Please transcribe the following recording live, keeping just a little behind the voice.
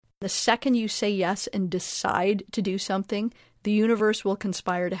The second you say yes and decide to do something, the universe will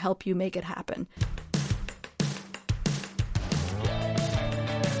conspire to help you make it happen.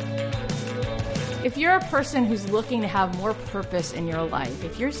 If you're a person who's looking to have more purpose in your life,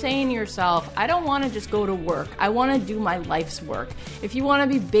 if you're saying to yourself, I don't want to just go to work, I want to do my life's work. If you want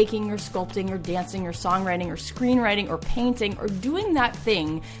to be baking or sculpting or dancing or songwriting or screenwriting or painting or doing that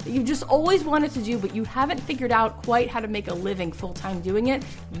thing that you've just always wanted to do, but you haven't figured out quite how to make a living full-time doing it,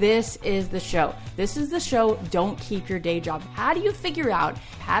 this is the show. This is the show, Don't Keep Your Day Job. How do you figure out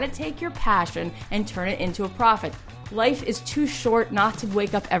how to take your passion and turn it into a profit? Life is too short not to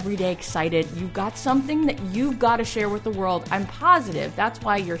wake up every day excited. You've got something that you've got to share with the world. I'm positive that's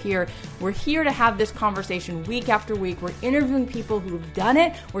why you're here. We're here to have this conversation week after week. We're interviewing people who've done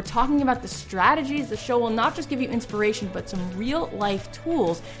it. We're talking about the strategies. The show will not just give you inspiration, but some real life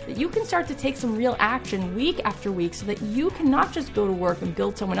tools that you can start to take some real action week after week so that you can not just go to work and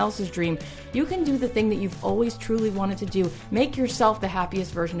build someone else's dream. You can do the thing that you've always truly wanted to do. Make yourself the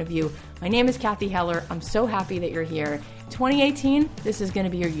happiest version of you. My name is Kathy Heller. I'm so happy that you're here. 2018, this is going to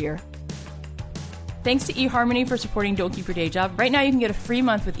be your year. Thanks to eHarmony for supporting Don't Keep Your Day Job. Right now you can get a free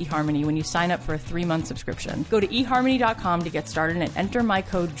month with eHarmony when you sign up for a 3-month subscription. Go to eHarmony.com to get started and enter my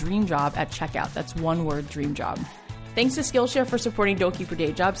code DREAMJOB at checkout. That's one word, DREAMJOB. Thanks to Skillshare for supporting Don't Keep Your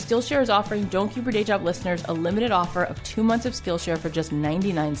Day Job. Skillshare is offering Don't Keep Your Day Job listeners a limited offer of 2 months of Skillshare for just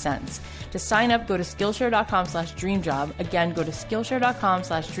 99 cents. To sign up, go to Skillshare.com/dreamjob. Again, go to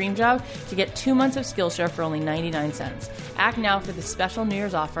Skillshare.com/dreamjob to get 2 months of Skillshare for only 99 cents. Act now for this special New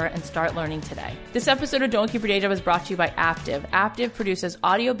Year's offer and start learning today. This episode of Don't Keep Your Day Job is brought to you by Aptiv. Aptiv produces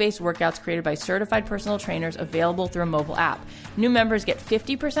audio-based workouts created by certified personal trainers available through a mobile app. New members get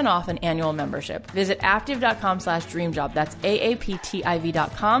 50% off an annual membership. Visit Aptiv.com/dreamjob. That's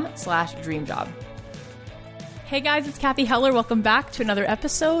AAPTIV.com/dreamjob. Hey guys, it's Kathy Heller. Welcome back to another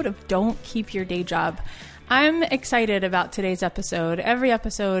episode of Don't Keep Your Day Job. I'm excited about today's episode. Every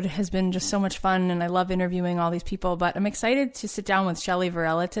episode has been just so much fun and I love interviewing all these people, but I'm excited to sit down with Shelli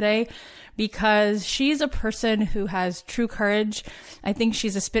Varela today because she's a person who has true courage. I think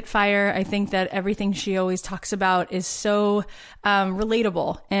she's a spitfire. I think that everything she always talks about is so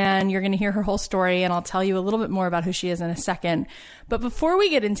relatable, and you're going to hear her whole story, and I'll tell you a little bit more about who she is in a second. But before we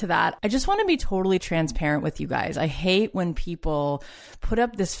get into that, I just want to be totally transparent with you guys. I hate when people put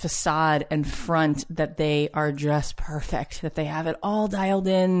up this facade and front that they are just perfect, that they have it all dialed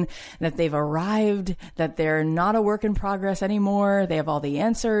in, that they've arrived, that they're not a work in progress anymore, they have all the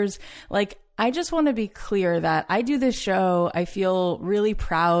answers. Like, I just want to be clear that I do this show. I feel really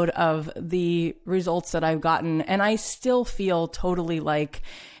proud of the results that I've gotten, and I still feel totally like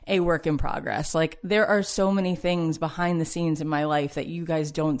a work in progress. Like, there are so many things behind the scenes in my life that you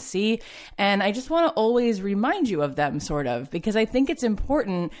guys don't see. And I just want to always remind you of them, sort of, because I think it's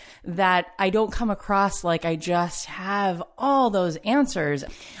important that I don't come across like I just have all those answers.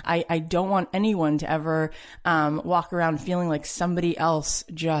 I don't want anyone to ever walk around feeling like somebody else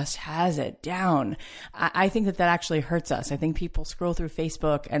just has it down. I think that actually hurts us. I think people scroll through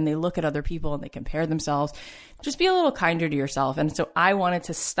Facebook and they look at other people and they compare themselves. Just be a little kinder to yourself. And so I wanted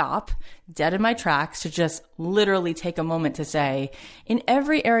to stop dead in my tracks to just literally take a moment to say, in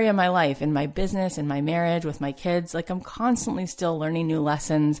every area of my life, in my business, in my marriage, with my kids, like, I'm constantly still learning new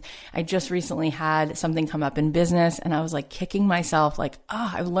lessons. I just recently had something come up in business and I was like kicking myself like,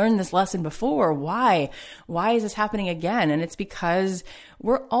 I've learned this lesson before. Why is this happening again? And it's because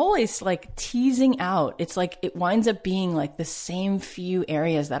we're always like teasing out. It's like, it winds up being like the same few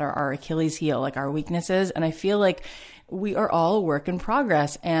areas that are our Achilles heel, like our weaknesses. And I feel like we are all a work in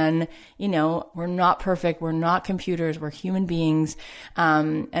progress, and, you know, we're not perfect. We're not computers. We're human beings.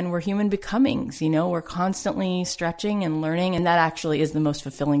 And we're human becomings. You know, we're constantly stretching and learning. And that actually is the most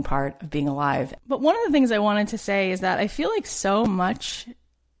fulfilling part of being alive. But one of the things I wanted to say is that I feel like so much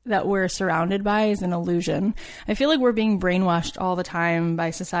that we're surrounded by is an illusion. I feel like we're being brainwashed all the time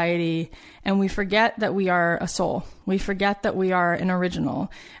by society, and we forget that we are a soul. We forget that we are an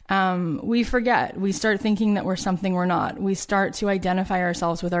original. We start thinking that we're something we're not. We start to identify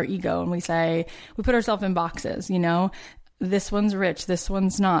ourselves with our ego, and we put ourselves in boxes, you know? This one's rich, this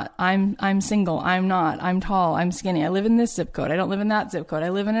one's not. I'm single, I'm not. I'm tall, I'm skinny. I live in this zip code. I don't live in that zip code. I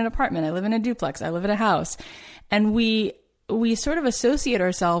live in an apartment. I live in a duplex. I live in a house. And we sort of associate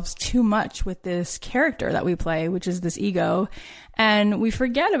ourselves too much with this character that we play, which is this ego. And we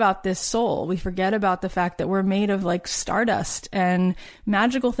forget about this soul. We forget about the fact that we're made of like stardust and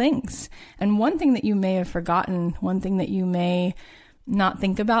magical things. And one thing that you may have forgotten, one thing that you may not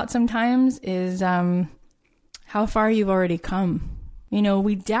think about sometimes is how far you've already come. You know,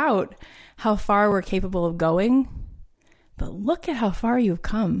 we doubt how far we're capable of going, but look at how far you've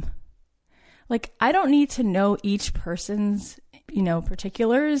come. Like, I don't need to know each person's,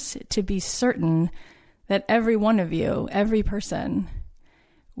 particulars to be certain that every one of you, every person,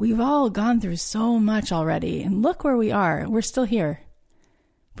 we've all gone through so much already. And look where we are. We're still here,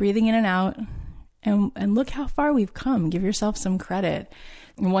 breathing in and out. And look how far we've come. Give yourself some credit.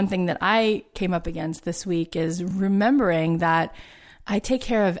 And one thing that I came up against this week is remembering that I take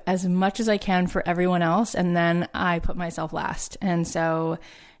care of as much as I can for everyone else, and then I put myself last. And so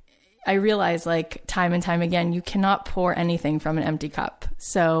I realize, like, time and time again, you cannot pour anything from an empty cup.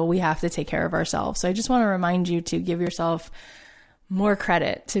 So we have to take care of ourselves. So I just want to remind you to give yourself more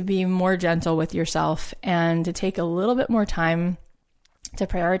credit, to be more gentle with yourself, and to take a little bit more time to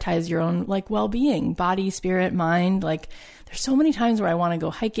prioritize your own well-being, body, spirit, mind. There's so many times where I want to go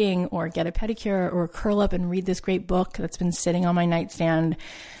hiking or get a pedicure or curl up and read this great book that's been sitting on my nightstand.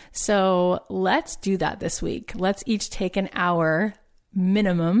 So let's do that this week. Let's each take an hour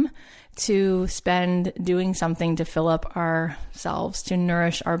minimum to spend doing something to fill up ourselves, to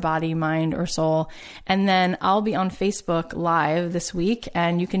nourish our body, mind, or soul. And then I'll be on Facebook Live this week,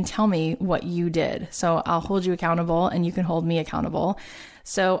 and you can tell me what you did. So I'll hold you accountable, and you can hold me accountable.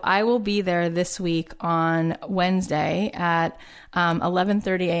 So I will be there this week on Wednesday at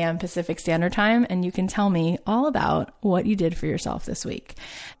 11:30 a.m. Pacific Standard Time, and you can tell me all about what you did for yourself this week.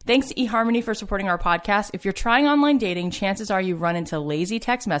 Thanks to eHarmony for supporting our podcast. If you're trying online dating, chances are you run into lazy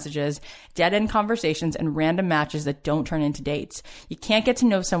text messages, dead-end conversations, and random matches that don't turn into dates. You can't get to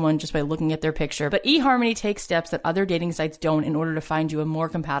know someone just by looking at their picture, but eHarmony takes steps that other dating sites don't in order to find you a more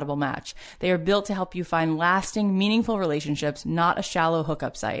compatible match. They are built to help you find lasting, meaningful relationships, not a shallow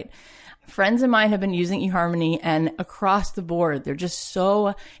hookup site. Friends of mine have been using eHarmony, and across the board, they're just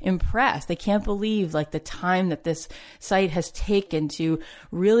so impressed. They can't believe the time that this site has taken to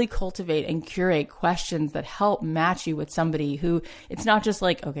really cultivate and curate questions that help match you with somebody who, it's not just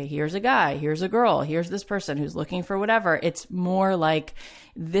okay, here's a guy, here's a girl, here's this person who's looking for whatever. It's more like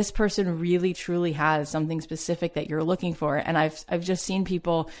this person really truly has something specific that you're looking for. And I've just seen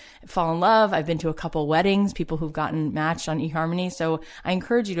people fall in love. I've been to a couple weddings, people who've gotten matched on eHarmony. So I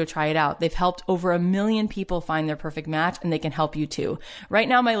encourage you to try it out. They've helped over 1 million people find their perfect match, and they can help you too. Right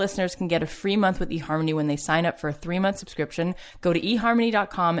now, my listeners can get a free month with eHarmony when they sign up for a 3-month subscription. Go to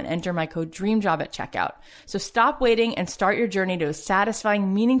eHarmony.com and enter my code DREAMJOB at checkout. So stop waiting and start your journey to a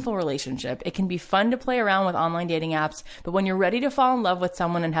satisfying, meaningful relationship. It can be fun to play around with online dating apps, but when you're ready to fall in love with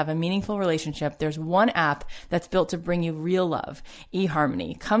someone and have a meaningful relationship, there's one app that's built to bring you real love: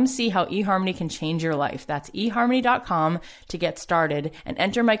 eHarmony. Come see how eHarmony can change your life. That's eHarmony.com to get started, and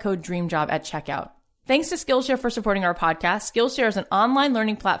enter my code DREAMJOB at checkout. Thanks to Skillshare for supporting our podcast. Skillshare is an online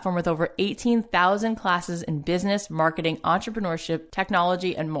learning platform with over 18,000 classes in business, marketing, entrepreneurship,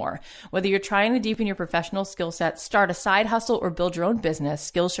 technology, and more. Whether you're trying to deepen your professional skill set, start a side hustle, or build your own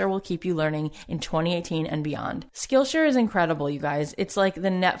business, Skillshare will keep you learning in 2018 and beyond. Skillshare is incredible, you guys. It's like the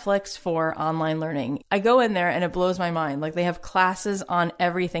Netflix for online learning. I go in there and it blows my mind. They have classes on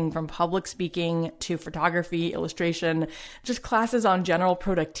everything from public speaking to photography, illustration, just classes on general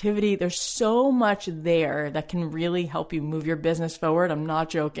productivity. There's so much there that can really help you move your business forward. I'm not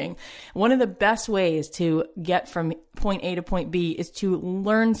joking. One of the best ways to get from point A to point B is to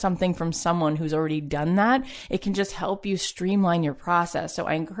learn something from someone who's already done that. It can just help you streamline your process. So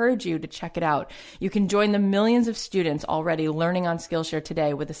I encourage you to check it out. You can join the millions of students already learning on Skillshare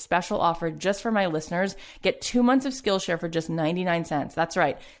today with a special offer just for my listeners. Get 2 months of Skillshare for just 99 cents. That's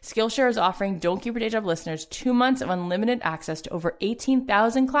right. Skillshare is offering Don't Keep Your Day Job listeners 2 months of unlimited access to over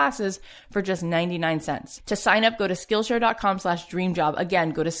 18,000 classes for just 99 cents. To sign up, go to Skillshare.com/dreamjob. Again,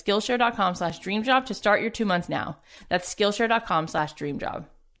 go to Skillshare.com/dreamjob to start your 2 months now. That's Skillshare.com/dreamjob.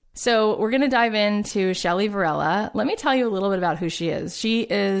 So we're going to dive into Shelli Varela. Let me tell you a little bit about who she is. She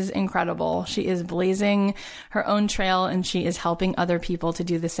is incredible. She is blazing her own trail, and she is helping other people to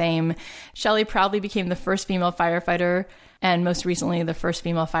do the same. Shelli proudly became the first female firefighter, and most recently the first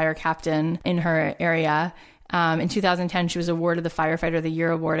female fire captain in her area. In 2010, she was awarded the Firefighter of the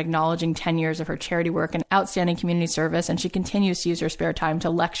Year award, acknowledging 10 years of her charity work and outstanding community service. And she continues to use her spare time to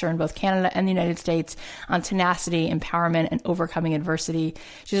lecture in both Canada and the United States on tenacity, empowerment, and overcoming adversity.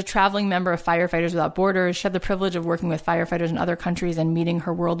 She's a traveling member of Firefighters Without Borders. She had the privilege of working with firefighters in other countries and meeting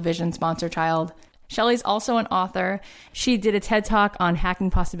her World Vision sponsor child. Shelli's also an author. She did a TED Talk on hacking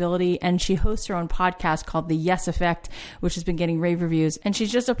possibility, and she hosts her own podcast called The Yes Effect, which has been getting rave reviews. And she's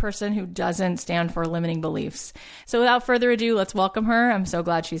just a person who doesn't stand for limiting beliefs. So without further ado, let's welcome her. I'm so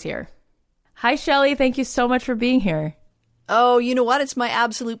glad she's here. Hi, Shelli. Thank you so much for being here. Oh, you know what? It's my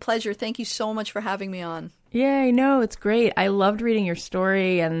absolute pleasure. Thank you so much for having me on. Yeah, I know. It's great. I loved reading your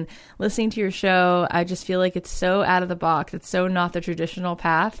story and listening to your show. I just feel like it's so out of the box. It's so not the traditional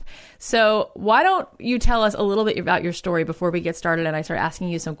path. So why don't you tell us a little bit about your story before we get started and I start asking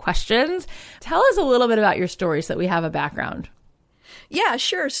you some questions? Tell us a little bit about your story so that we have a background. Yeah,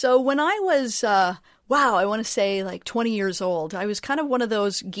 sure. So when I was, I want to say like 20 years old, I was kind of one of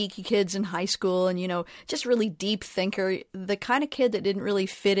those geeky kids in high school and, just really deep thinker, the kind of kid that didn't really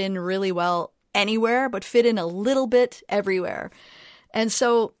fit in really well anywhere, but fit in a little bit everywhere. And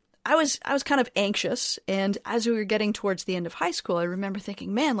so I was kind of anxious. And as we were getting towards the end of high school, I remember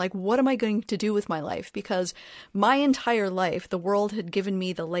thinking, man, like, what am I going to do with my life? Because my entire life, the world had given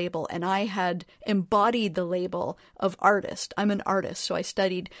me the label and I had embodied the label of artist. I'm an artist. So I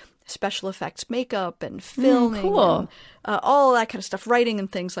studied special effects, makeup and filming, cool. and all that kind of stuff, writing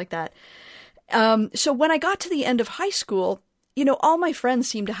and things like that. So when I got to the end of high school, all my friends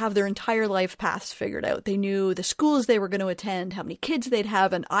seemed to have their entire life paths figured out. They knew the schools they were going to attend, how many kids they'd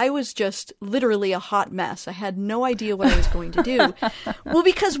have, and I was just literally a hot mess. I had no idea what I was going to do. Well,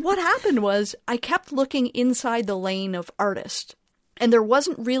 because what happened was I kept looking inside the lane of artist, and there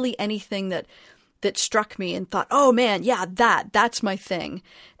wasn't really anything that struck me and thought, oh man, yeah, that's my thing.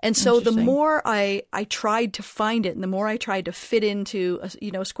 And so the more I tried to find it and the more I tried to fit into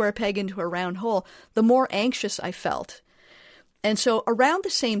a square peg into a round hole, the more anxious I felt. And so around the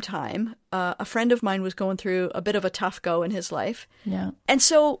same time, a friend of mine was going through a bit of a tough go in his life. Yeah. And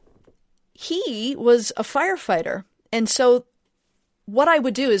so he was a firefighter. And so what I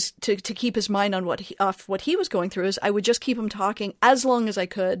would do is to keep his mind on off what he was going through is I would just keep him talking as long as I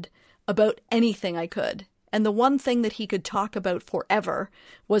could about anything I could. And the one thing that he could talk about forever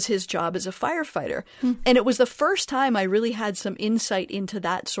was his job as a firefighter. And it was the first time I really had some insight into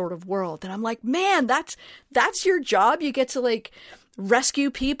that sort of world. And I'm like, man, that's your job? You get to like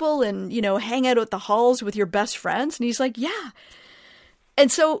rescue people and, hang out at the halls with your best friends? And he's like, yeah.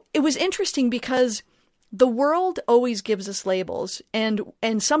 And so it was interesting because the world always gives us labels and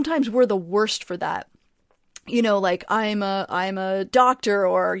sometimes we're the worst for that. Like I'm a doctor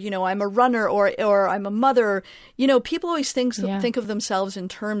or, I'm a runner or I'm a mother. People always think of themselves in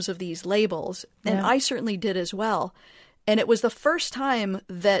terms of these labels. And I certainly did as well. And it was the first time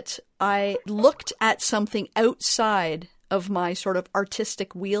that I looked at something outside of my sort of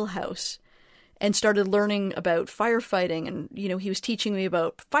artistic wheelhouse and started learning about firefighting. And, he was teaching me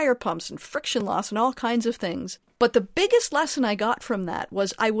about fire pumps and friction loss and all kinds of things. But the biggest lesson I got from that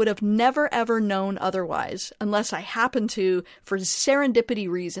was I would have never, ever known otherwise unless I happened to, for serendipity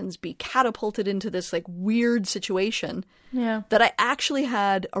reasons, be catapulted into this like weird situation that I actually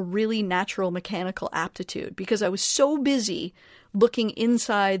had a really natural mechanical aptitude because I was so busy looking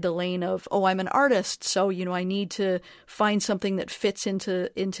inside the lane of, oh, I'm an artist. So, I need to find something that fits into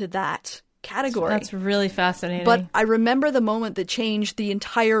that category. That's really fascinating. But I remember the moment that changed the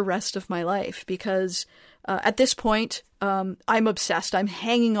entire rest of my life because at this point, I'm obsessed. I'm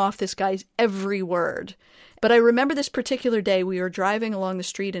hanging off this guy's every word. But I remember this particular day, we were driving along the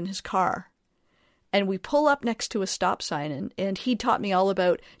street in his car. And we pull up next to a stop sign. And he taught me all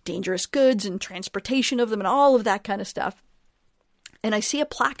about dangerous goods and transportation of them and all of that kind of stuff. And I see a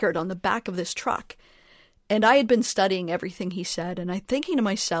placard on the back of this truck. And I had been studying everything he said. And I'm thinking to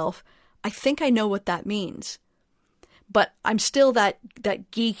myself, I think I know what that means. But I'm still that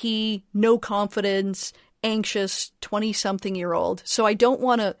geeky, no confidence, anxious 20-something-year-old, so I don't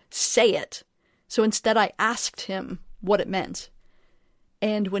want to say it. So instead I asked him what it meant.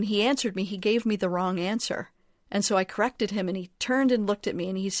 And when he answered me, he gave me the wrong answer. And so I corrected him and he turned and looked at me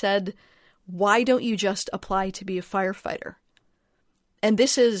and he said, why don't you just apply to be a firefighter? And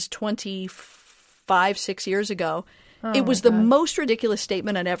this is 6 years ago. Oh, it was the most ridiculous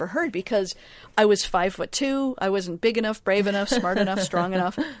statement I'd ever heard because I was 5'2", I wasn't big enough, brave enough, smart enough, strong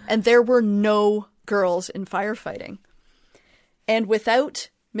enough, and there were no girls in firefighting. And without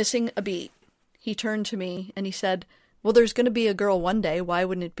missing a beat, he turned to me and he said, well, there's going to be a girl one day. Why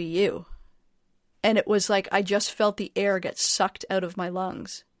wouldn't it be you? And it was like I just felt the air get sucked out of my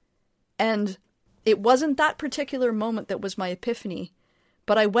lungs. And it wasn't that particular moment that was my epiphany,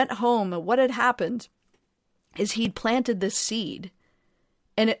 but I went home and what had happened is he'd planted this seed.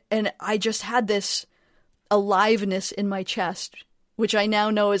 And I just had this aliveness in my chest, which I now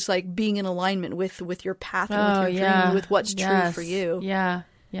know is like being in alignment with your path and with your dream and with what's true for you. Yeah.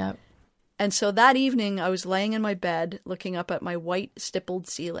 Yeah. And so that evening I was laying in my bed looking up at my white stippled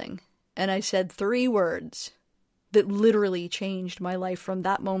ceiling. And I said 3 words that literally changed my life from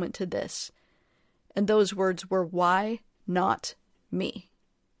that moment to this. And those words were, why not me?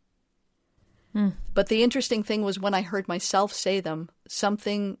 But the interesting thing was when I heard myself say them,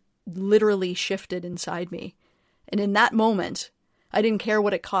 something literally shifted inside me. And in that moment, I didn't care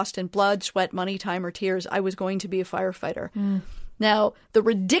what it cost in blood, sweat, money, time, or tears. I was going to be a firefighter. Now, the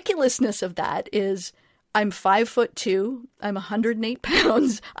ridiculousness of that is I'm 5'2", I'm 108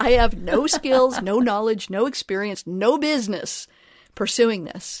 pounds. I have no skills, no knowledge, no experience, no business pursuing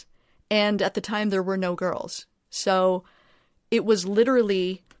this. And at the time, there were no girls. So it was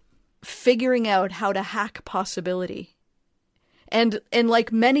literally figuring out how to hack possibility. And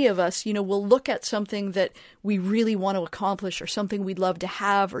like many of us, you know, we'll look at something that we really want to accomplish or something we'd love to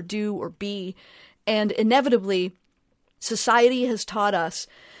have or do or be. And inevitably, society has taught us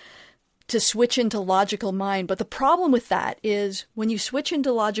to switch into logical mind. But the problem with that is when you switch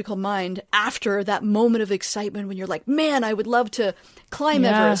into logical mind after that moment of excitement, when you're like, man, I would love to climb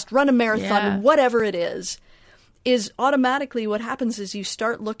Everest, run a marathon, whatever it is automatically what happens is you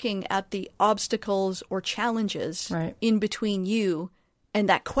start looking at the obstacles or challenges in between you and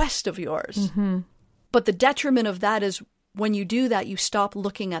that quest of yours. But the detriment of that is when you do that, you stop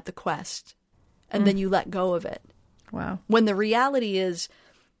looking at the quest and then you let go of it. Wow. When the reality is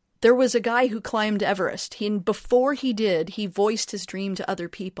there was a guy who climbed Everest. Before he did, he voiced his dream to other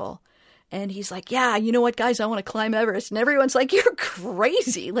people. And he's like, yeah, you know what, guys, I want to climb Everest. And everyone's like, you're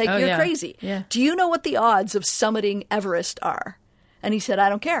crazy. Like, you're crazy. Yeah. Do you know what the odds of summiting Everest are? And he said, I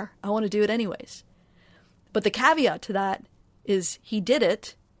don't care. I want to do it anyways. But the caveat to that is he did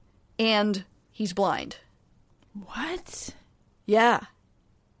it and he's blind. What? Yeah.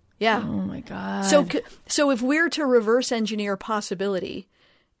 Yeah. Oh, my God. So if we're to reverse engineer possibility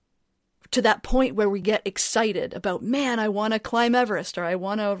to that point where we get excited about, man, I want to climb Everest, or I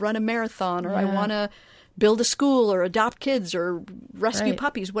want to run a marathon, or I want to build a school, or adopt kids, or rescue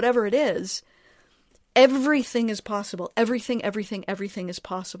puppies, whatever it is, everything is possible. Everything is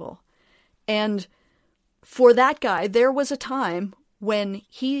possible. And for that guy, there was a time when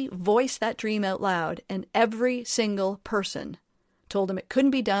he voiced that dream out loud, and every single person told him it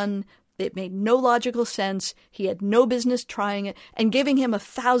couldn't be done. It made no logical sense. He had no business trying it and giving him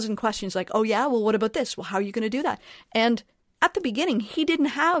 1,000 questions like, oh yeah, well, what about this? Well, how are you going to do that? And at the beginning, he didn't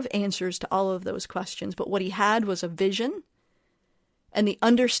have answers to all of those questions, but what he had was a vision and the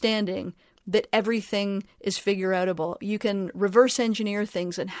understanding that everything is figure-outable. You can reverse engineer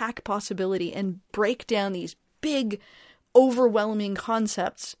things and hack possibility and break down these big, overwhelming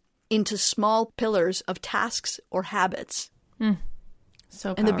concepts into small pillars of tasks or habits.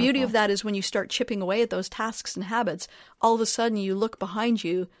 So powerful. And the beauty of that is when you start chipping away at those tasks and habits, all of a sudden you look behind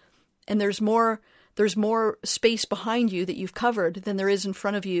you and there's more space behind you that you've covered than there is in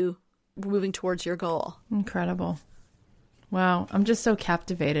front of you moving towards your goal. Incredible. Wow. I'm just so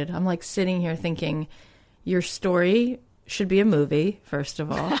captivated. I'm like sitting here thinking your story should be a movie, first of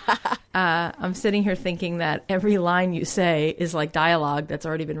all. I'm sitting here thinking that every line you say is like dialogue that's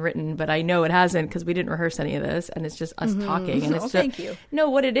already been written, but I know it hasn't because we didn't rehearse any of this, and it's just us talking. And it's thank you. No,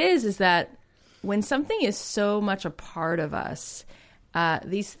 what it is that when something is so much a part of us,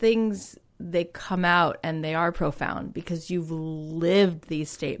 these things, they come out and they are profound because you've lived these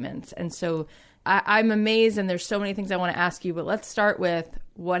statements. And so I'm amazed, and there's so many things I want to ask you, but let's start with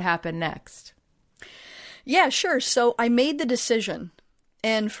what happened next. Yeah, sure. So I made the decision.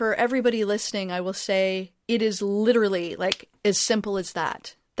 And for everybody listening, I will say it is literally like as simple as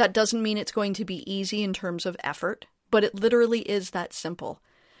that. That doesn't mean it's going to be easy in terms of effort, but it literally is that simple.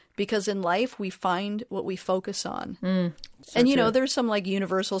 Because in life, we find what we focus on. And, you know, there's some like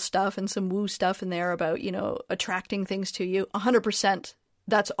universal stuff and some woo stuff in there about, you know, attracting things to you. 100%.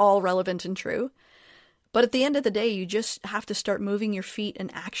 That's all relevant and true. But at the end of the day, you just have to start moving your feet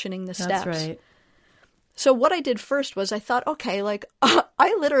and actioning the steps. That's right. So what I did first was I thought, okay, like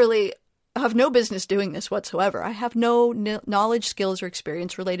I literally have no business doing this whatsoever. I have no knowledge, skills, or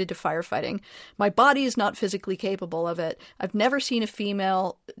experience related to firefighting. My body is not physically capable of it. I've never seen a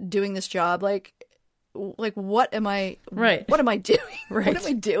female doing this job. Like what am I? Right. What am I doing? Right. What am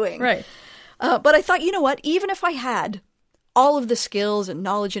I doing? Right. But I thought, you know what? Even if I had all of the skills and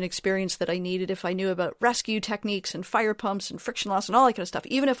knowledge and experience that I needed, if I knew about rescue techniques and fire pumps and friction loss and all that kind of stuff,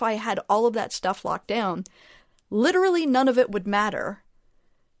 even if I had all of that stuff locked down, literally none of it would matter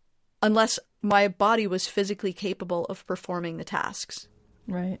unless my body was physically capable of performing the tasks.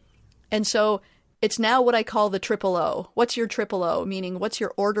 Right. And so it's now what I call the triple O. What's your triple O? Meaning, what's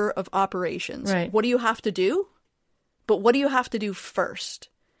your order of operations? Right. What do you have to do? But what do you have to do first?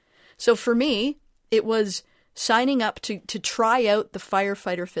 So for me, it was signing up to try out the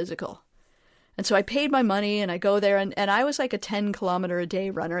firefighter physical. And so I paid my money and I go there and I was like a 10-kilometer-a-day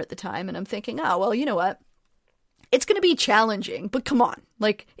runner at the time. And I'm thinking, oh, well, you know what? It's going to be challenging, but come on,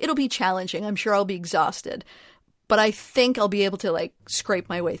 like it'll be challenging. I'm sure I'll be exhausted, but I think I'll be able to like scrape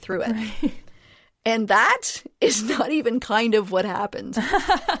my way through it. Right. And that is not even kind of what happened.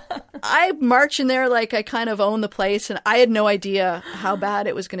 I march in there like I kind of own the place, and I had no idea how bad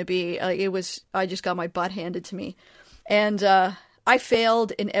it was going to be. I just got my butt handed to me. And I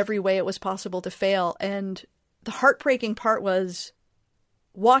failed in every way it was possible to fail. And the heartbreaking part was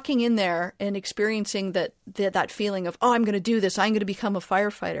walking in there and experiencing that feeling of, oh, I'm going to do this. I'm going to become a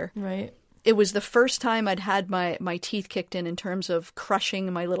firefighter. Right. It was the first time I'd had my teeth kicked in terms of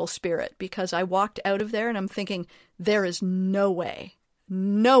crushing my little spirit, because I walked out of there and I'm thinking, there is no way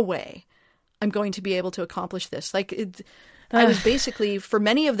I'm going to be able to accomplish this. I was basically, for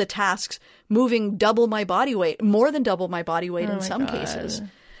many of the tasks, moving double my body weight, more than double my body weight in some cases.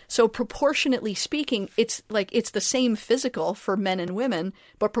 So proportionately speaking, it's the same physical for men and women,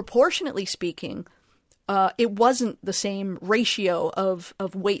 but proportionately speaking, it wasn't the same ratio of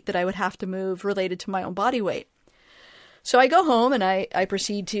weight that I would have to move related to my own body weight. So I go home and I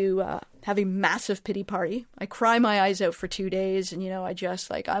proceed to have a massive pity party. I cry my eyes out for 2 days, and, I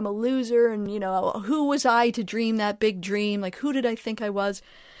just I'm a loser, and, who was I to dream that big dream? Like, who did I think I was?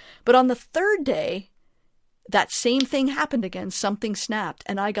 But on the third day, that same thing happened again. Something snapped,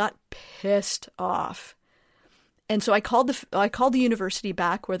 and I got pissed off. And so I called the university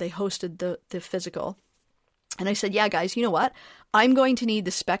back where they hosted the physical. And I said, yeah, guys, you know what? I'm going to need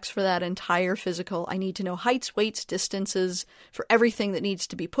the specs for that entire physical. I need to know heights, weights, distances for everything that needs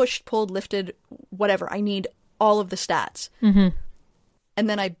to be pushed, pulled, lifted, whatever. I need all of the stats. Mm-hmm. And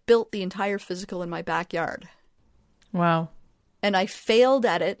then I built the entire physical in my backyard. Wow. And I failed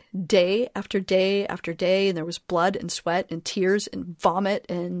at it day after day after day. And there was blood and sweat and tears and vomit.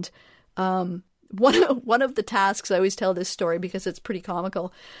 And one of the tasks, I always tell this story because it's pretty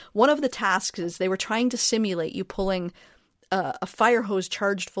comical. One of the tasks is they were trying to simulate you pulling a fire hose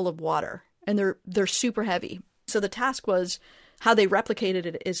charged full of water, and they're super heavy. So the task was, how they replicated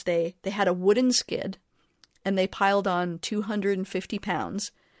it is they had a wooden skid, and they piled on 250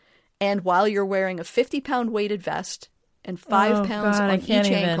 pounds. And while you're wearing a 50-pound weighted vest and 5 pounds on each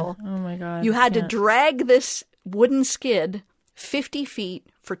ankle, oh my God, you had to drag this wooden skid 50 feet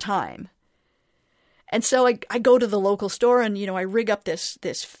for time. And so I go to the local store and, I rig up this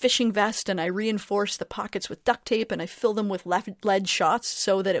fishing vest, and I reinforce the pockets with duct tape, and I fill them with lead shots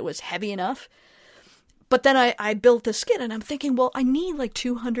so that it was heavy enough. But then I built the skid, and I'm thinking, well, I need like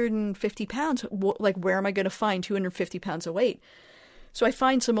 250 pounds. Like, where am I going to find 250 pounds of weight? So I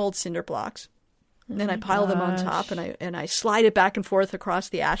find some old cinder blocks, and then I pile them on top, and I slide it back and forth across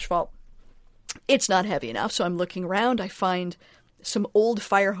the asphalt. It's not heavy enough, so I'm looking around. I find some old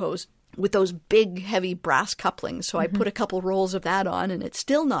fire hose with those big, heavy brass couplings. So I put a couple rolls of that on, and it's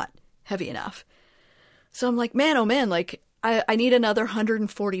still not heavy enough. So I'm like, man, oh man, like I need another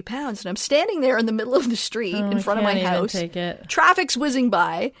 140 pounds. And I'm standing there in the middle of the street in front of my house. Take it. Traffic's whizzing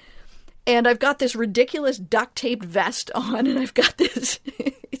by. And I've got this ridiculous duct taped vest on, and I've got this,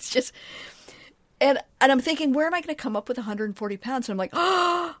 it's just, and I'm thinking, where am I going to come up with 140 pounds? And I'm like,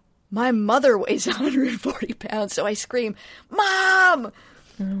 oh, my mother weighs 140 pounds. So I scream, Mom!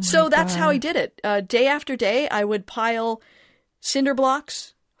 So that's how I did it. Day after day, I would pile cinder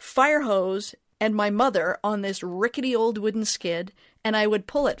blocks, fire hose, and my mother on this rickety old wooden skid, and I would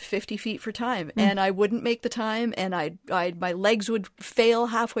pull it 50 feet for time. And I wouldn't make the time, and my legs would fail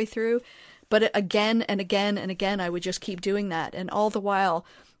halfway through. But again and again and again, I would just keep doing that. And all the while,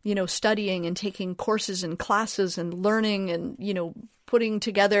 studying and taking courses and classes and learning and, putting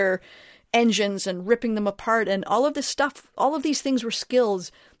together engines and ripping them apart, and all of this stuff, all of these things were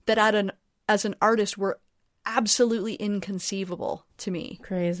skills that as an artist were absolutely inconceivable to me.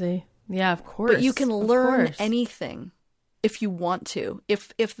 Crazy. Yeah, of course. But you can learn anything if you want to.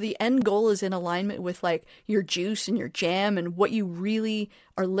 If the end goal is in alignment with like your juice and your jam and what you really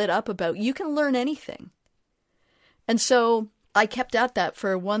are lit up about, you can learn anything. And so I kept at that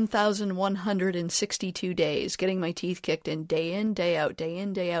for 1,162 days, getting my teeth kicked in, day out.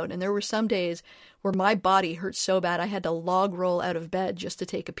 And there were some days where my body hurt so bad I had to log roll out of bed just to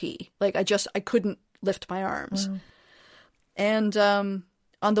take a pee. Like I couldn't lift my arms. Wow. And on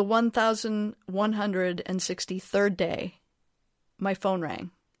the 1,163rd day, my phone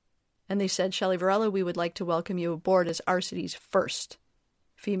rang. And they said, Shelli Varela, we would like to welcome you aboard as RCT's first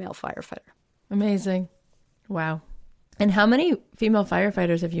female firefighter. Amazing. Wow. And how many female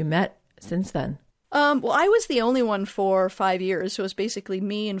firefighters have you met since then? Well, I was the only one for 5 years, so it was basically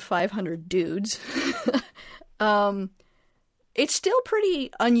me and 500 dudes. It's still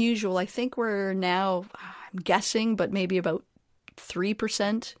pretty unusual. I think we're now, I'm guessing, but maybe about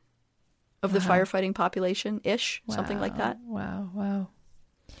 3% of the firefighting population-ish, something like that. Wow.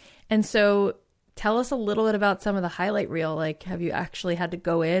 And so Tell us a little bit about some of the highlight reel. Like, have you actually had to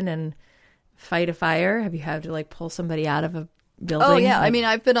go in and fight a fire? Have you had to like pull somebody out of a building? Oh, yeah. Like, I mean,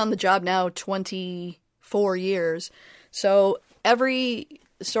 I've been on the job now 24 years. So every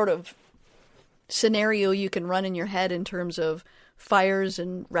sort of scenario you can run in your head in terms of fires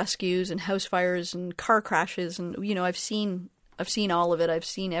and rescues and house fires and car crashes. And, you know, I've seen all of it. I've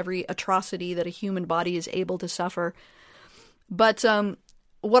seen every atrocity that a human body is able to suffer. But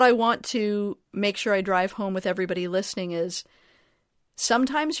what I want to make sure I drive home with everybody listening is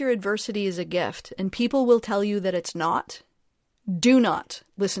sometimes your adversity is a gift, and people will tell you that it's not. Do not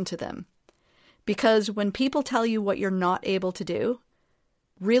listen to them. Because when people tell you what you're not able to do,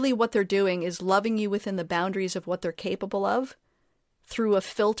 really what they're doing is loving you within the boundaries of what they're capable of through a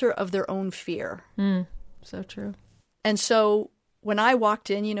filter of their own fear. So true. And so when I walked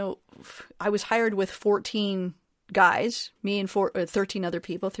in, you know, I was hired with 14 guys, me and 13 other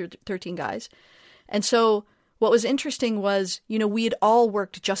people, 13 guys. And so what was interesting was, you know, we had all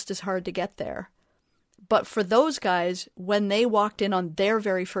worked just as hard to get there. But for those guys, when they walked in on their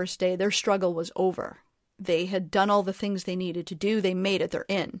very first day, their struggle was over. They had done all the things they needed to do. They made it. They're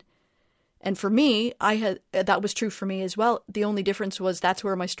in. And for me, that was true for me as well. The only difference was that's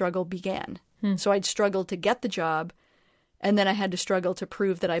where my struggle began. So I'd struggled to get the job, and then I had to struggle to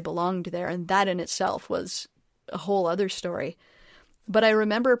prove that I belonged there. And that in itself was a whole other story. But I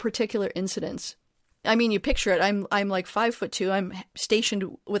remember a particular incident. I mean, you picture it. I'm like 5'2". I'm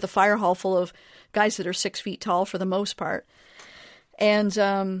stationed with a fire hall full of guys that are 6 feet tall for the most part. And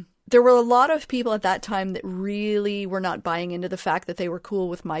there were a lot of people at that time that really were not buying into the fact that they were cool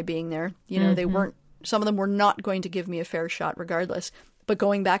with my being there. You know, they weren't, some of them were not going to give me a fair shot regardless. But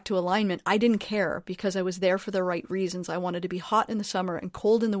going back to alignment, I didn't care because I was there for the right reasons. I wanted to be hot in the summer and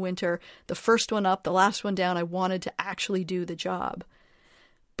cold in the winter, the first one up, the last one down. I wanted to actually do the job.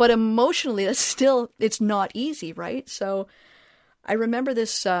 But emotionally, it's not easy, right? So I remember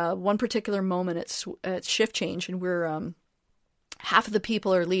this one particular moment at shift change, and we're half of the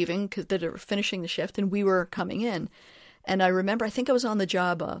people are leaving because they're finishing the shift, and we were coming in. And I remember, I think I was on the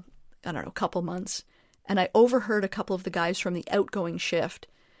job, I don't know, a couple months, and I overheard a couple of the guys from the outgoing shift,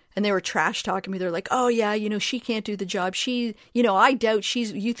 and they were trash talking me. They're like, oh yeah, you know, she can't do the job. She, you know, I doubt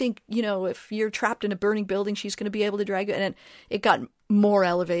you think, you know, if you're trapped in a burning building, she's going to be able to drag it. And it got more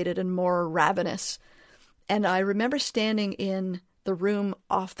elevated and more ravenous. And I remember standing in the room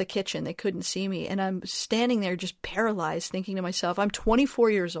off the kitchen. They couldn't see me. And I'm standing there just paralyzed, thinking to myself, I'm 24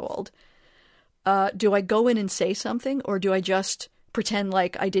 years old. Do I go in and say something, or do I just pretend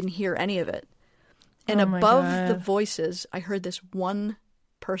like I didn't hear any of it? And above the voices, I heard this one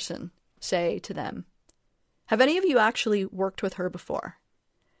person say to them, have any of you actually worked with her before?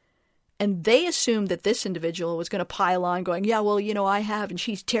 And they assumed that this individual was going to pile on going, yeah, well, you know, I have, and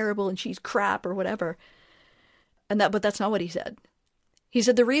she's terrible and she's crap or whatever. But that's not what he said. He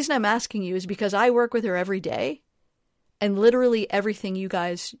said, the reason I'm asking you is because I work with her every day, and literally everything you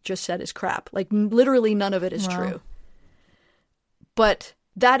guys just said is crap. Like literally none of it is true. But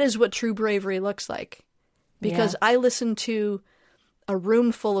that is what true bravery looks like. Because I listened to a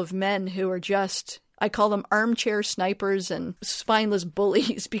room full of men who are just, I call them armchair snipers and spineless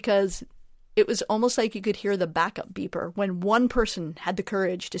bullies, because it was almost like you could hear the backup beeper when one person had the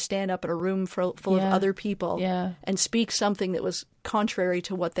courage to stand up in a room full of other people and speak something that was contrary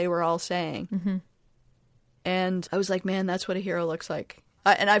to what they were all saying. And I was like, man, that's what a hero looks like.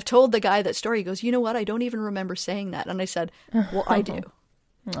 And I've told the guy that story. He goes, you know what? I don't even remember saying that. And I said, well, I do.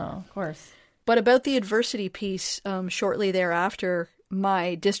 Oh, of course. But about the adversity piece, shortly thereafter,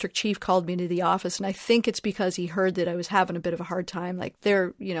 my district chief called me into the office, and I think it's because he heard that I was having a bit of a hard time. Like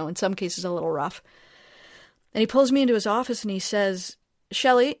they're, you know, in some cases a little rough. And he pulls me into his office and he says,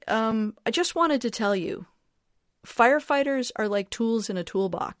 Shelli, I just wanted to tell you, firefighters are like tools in a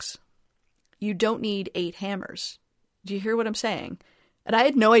toolbox. You don't need 8 hammers. Do you hear what I'm saying? And I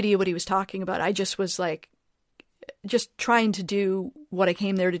had no idea what he was talking about. I just was like, just trying to do what I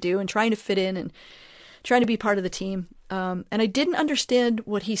came there to do and trying to fit in and trying to be part of the team. And I didn't understand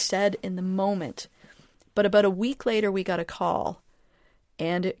what he said in the moment. But about a week later, we got a call.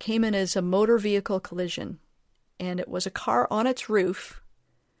 And it came in as a motor vehicle collision. And it was a car on its roof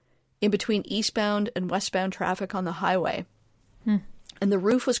in between eastbound and westbound traffic on the highway. And the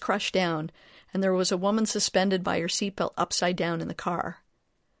roof was crushed down. And there was a woman suspended by her seatbelt upside down in the car.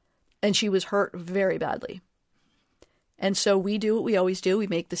 And she was hurt very badly. And so we do what we always do. We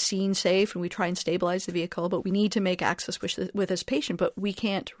make the scene safe and we try and stabilize the vehicle, but we need to make access with this patient, but we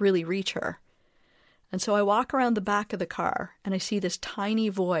can't really reach her. And so I walk around the back of the car and I see this tiny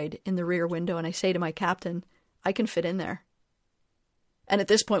void in the rear window, and I say to my captain, I can fit in there. And at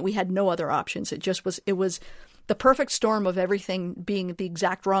this point, we had no other options. It was the perfect storm of everything being the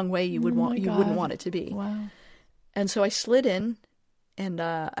exact wrong way you wouldn't want it to be. Wow. And so I slid in, and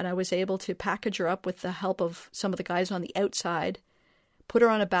I was able to package her up with the help of some of the guys on the outside, put her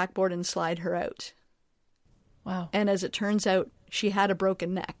on a backboard and slide her out. Wow. And as it turns out, she had a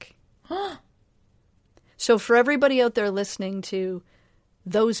broken neck. So for everybody out there listening to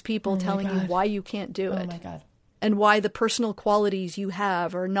those people telling you why you can't do it, oh my God, and why the personal qualities you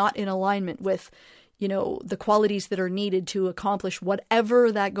have are not in alignment with, the qualities that are needed to accomplish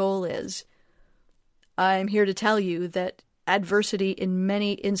whatever that goal is, I'm here to tell you that adversity in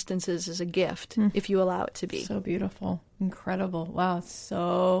many instances is a gift if you allow it to be. So beautiful. Incredible. Wow.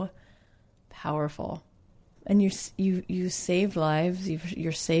 So powerful. And you saved lives.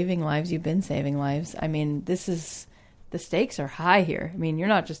 You're saving lives. You've been saving lives. I mean, the stakes are high here. I mean, you're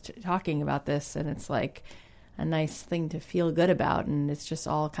not just talking about this and it's like a nice thing to feel good about. And it's just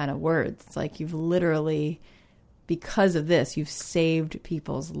all kind of words. It's like you've literally, because of this, you've saved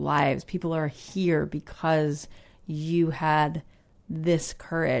people's lives. People are here because you had this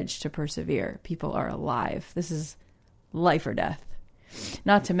courage to persevere. People are alive. This is life or death.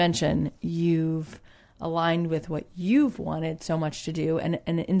 Not to mention, you've aligned with what you've wanted so much to do. And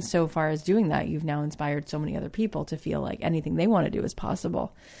insofar as doing that, you've now inspired so many other people to feel like anything they want to do is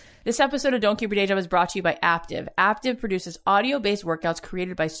possible. This episode of Don't Keep Your Day Job is brought to you by Aptiv. Aptiv produces audio-based workouts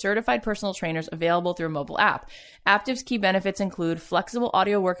created by certified personal trainers available through a mobile app. Aptiv's key benefits include flexible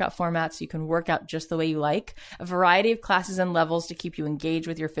audio workout formats so you can work out just the way you like, a variety of classes and levels to keep you engaged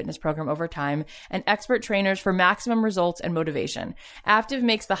with your fitness program over time, and expert trainers for maximum results and motivation. Aptiv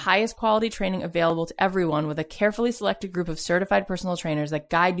makes the highest quality training available to everyone with a carefully selected group of certified personal trainers that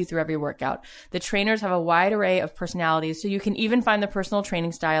guide you through every workout. The trainers have a wide array of personalities, so you can even find the personal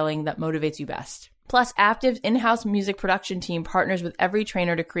training styling that motivates you best. Plus, Aptiv's in-house music production team partners with every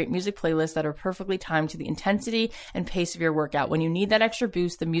trainer to create music playlists that are perfectly timed to the intensity and pace of your workout. When you need that extra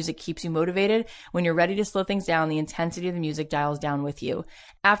boost, the music keeps you motivated. When you're ready to slow things down, the intensity of the music dials down with you.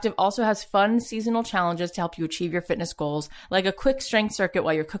 Aptiv also has fun seasonal challenges to help you achieve your fitness goals, like a quick strength circuit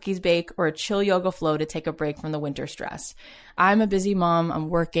while your cookies bake or a chill yoga flow to take a break from the winter stress. I'm a busy mom. I'm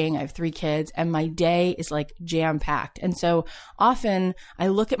working. I have 3 kids and my day is like jam packed. And so often I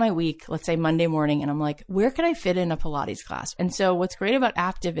look at my week, let's say Monday morning, and I'm like, where can I fit in a Pilates class? And so what's great about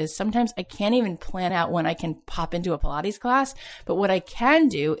Aptiv is sometimes I can't even plan out when I can pop into a Pilates class. But what I can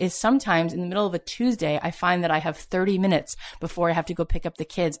do is sometimes in the middle of a Tuesday, I find that I have 30 minutes before I have to go pick up the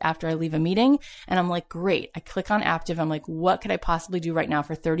kids after I leave a meeting. And I'm like, great. I click on Aptiv. I'm like, what could I possibly do right now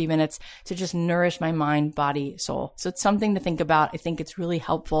for 30 minutes to just nourish my mind, body, soul? So it's something to think about. I think it's really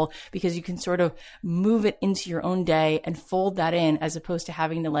helpful because you can sort of move it into your own day and fold that in as opposed to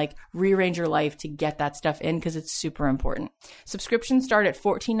having to like rearrange your life to get that stuff in because it's super important. Subscriptions start at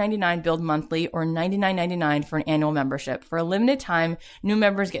 $14.99 billed monthly or $99.99 for an annual membership. For a limited time, new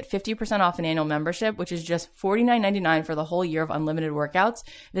members get 50% off an annual membership, which is just $49.99 for the whole year of unlimited workouts.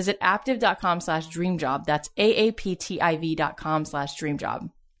 Visit aptiv.com/dreamjob. That's AAPTIV.com/dreamjob.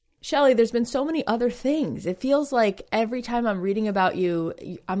 Shelli, there's been so many other things. It feels like every time I'm reading about you,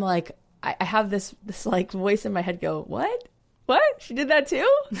 I'm like, I have this like voice in my head go, what? She did that too?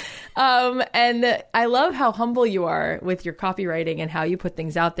 And I love how humble you are with your copywriting and how you put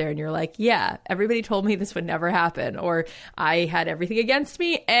things out there. And you're like, yeah, everybody told me this would never happen, or I had everything against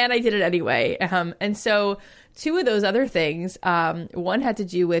me and I did it anyway. And so 2 of those other things, one had to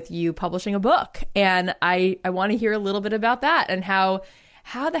do with you publishing a book. And I want to hear a little bit about that and how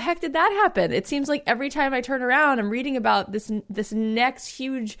the heck did that happen? It seems like every time I turn around, I'm reading about this next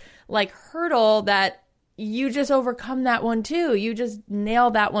huge like hurdle that you just overcome that one too. You just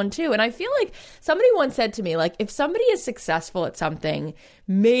nail that one too. And I feel like somebody once said to me, like, if somebody is successful at something,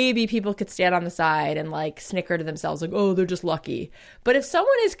 maybe people could stand on the side and like snicker to themselves like, oh, they're just lucky. But if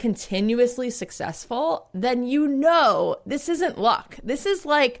someone is continuously successful, then you know this isn't luck. This is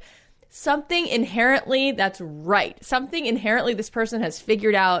like something inherently that's right. Something inherently this person has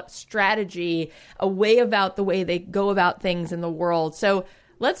figured out, strategy, a way about the way they go about things in the world. So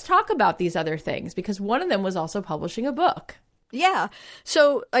let's talk about these other things, because one of them was also publishing a book. Yeah.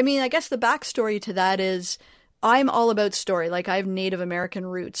 So, I mean, I guess the backstory to that is I'm all about story. Like, I have Native American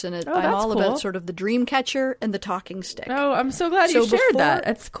roots, and I'm all about sort of the dream catcher and the talking stick. Oh, I'm so glad you shared that.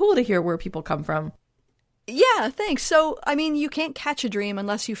 It's cool to hear where people come from. Yeah, thanks. So, I mean, you can't catch a dream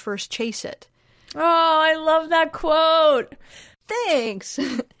unless you first chase it. Oh, I love that quote. thanks.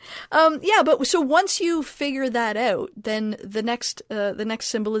 Yeah, but so once you figure that out, then the next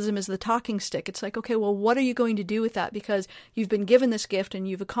symbolism is the talking stick. It's like, okay, well, what are you going to do with that? Because you've been given this gift and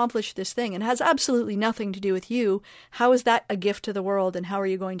you've accomplished this thing and it has absolutely nothing to do with you. How is that a gift to the world, and how are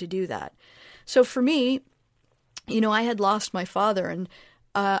you going to do that? So for me, I had lost my father, and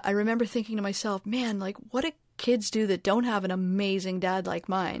I remember thinking to myself, man, like, what do kids do that don't have an amazing dad like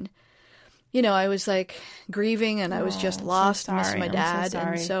mine? I was like grieving, and I was just lost and missing my dad.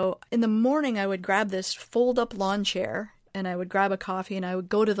 And so in the morning, I would grab this fold-up lawn chair, and I would grab a coffee, and I would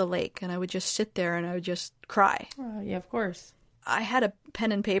go to the lake, and I would just sit there, and I would just cry. Yeah, of course. I had a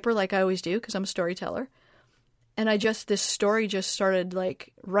pen and paper like I always do, because I'm a storyteller. And this story just started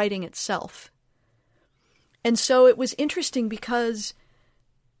like writing itself. And so it was interesting because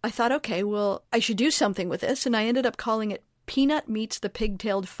I thought, okay, well, I should do something with this. And I ended up calling it Peanut Meets the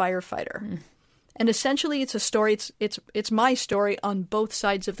Pig-Tailed Firefighter. Mm. And essentially it's a story. It's my story on both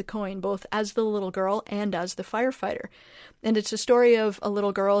sides of the coin, both as the little girl and as the firefighter. And it's a story of a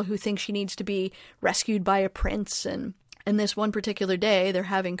little girl who thinks she needs to be rescued by a prince. And this one particular day, they're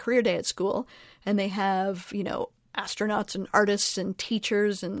having career day at school, and they have, astronauts and artists and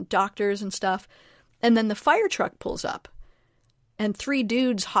teachers and doctors and stuff. And then the fire truck pulls up, and 3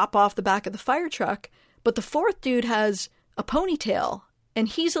 dudes hop off the back of the fire truck, but the 4th dude has a ponytail, and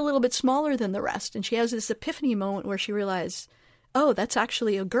he's a little bit smaller than the rest. And she has this epiphany moment where she realizes, oh, that's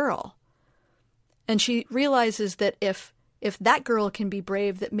actually a girl. And she realizes that if that girl can be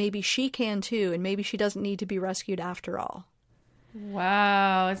brave, that maybe she can too, and maybe she doesn't need to be rescued after all.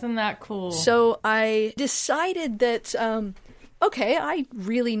 Wow, isn't that cool? So I decided that, okay, I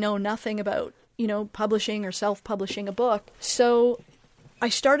really know nothing about publishing or self-publishing a book. So I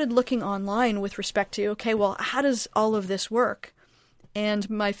started looking online with respect to, okay, well, how does all of this work? And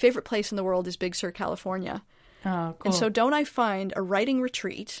my favorite place in the world is Big Sur, California. Oh, cool. And so don't I find a writing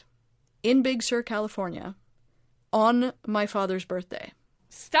retreat in Big Sur, California on my father's birthday.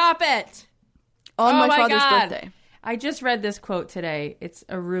 Stop it! On my father's birthday. I just read this quote today. It's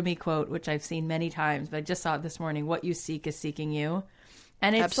a Rumi quote, which I've seen many times, but I just saw it this morning. What you seek is seeking you.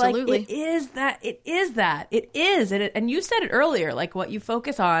 And it's Absolutely. Like, it is. And you said it earlier, like what you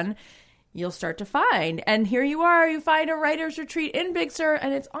focus on, you'll start to find. And here you are, you find a writer's retreat in Big Sur,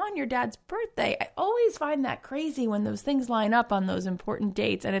 and it's on your dad's birthday. I always find that crazy when those things line up on those important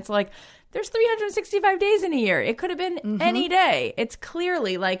dates. And it's like, there's 365 days in a year. It could have been any day. It's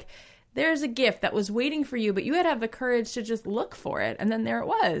clearly like there's a gift that was waiting for you, but you had to have the courage to just look for it. And then there it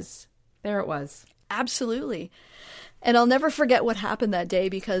was. Absolutely. And I'll never forget what happened that day,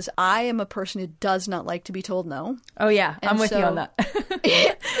 because I am a person who does not like to be told no. Oh, yeah. I'm with you on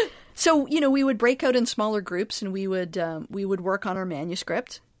that. So, we would break out in smaller groups, and we would work on our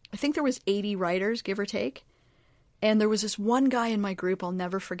manuscript. I think there was 80 writers, give or take. And there was this one guy in my group, I'll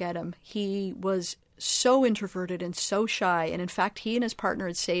never forget him. He was so introverted and so shy. And in fact, he and his partner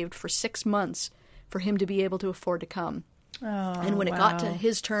had saved for 6 months for him to be able to afford to come. Oh, and when it got to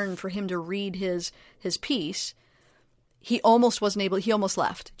his turn for him to read his piece, he almost wasn't able, he almost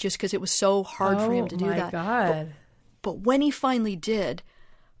left just because it was so hard for him to do that. Oh, my God. But when he finally did,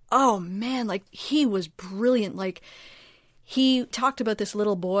 oh, man, like, he was brilliant. Like, he talked about this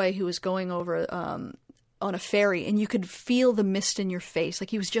little boy who was going over on a ferry, and you could feel the mist in your face. Like,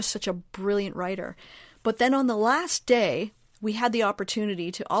 he was just such a brilliant writer. But then on the last day, we had the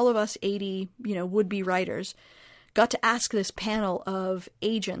opportunity to, all of us 80, would-be writers, got to ask this panel of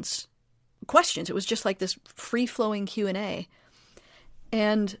agents questions. It was just like this free-flowing Q&A.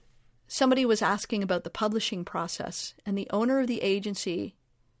 And somebody was asking about the publishing process, and the owner of the agency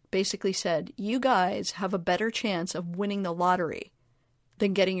basically said, you guys have a better chance of winning the lottery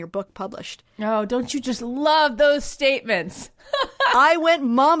than getting your book published. Oh, don't you just love those statements? I went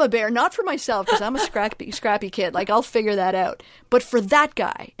mama bear, not for myself, because I'm a scrappy kid. Like, I'll figure that out. But for that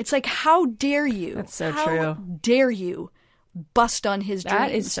guy, it's like, how dare you? That's so true. How dare you bust on his dreams?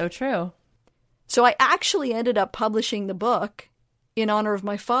 That is so true. So I actually ended up publishing the book in honor of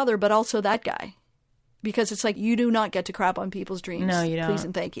my father, but also that guy. Because it's like, you do not get to crap on people's dreams. No, you don't. Please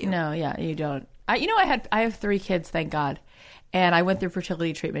and thank you. No, yeah, you don't. I have 3 kids, thank God. And I went through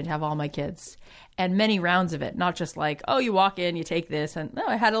fertility treatment to have all my kids. And many rounds of it, not just like, oh, you walk in, you take this. And no,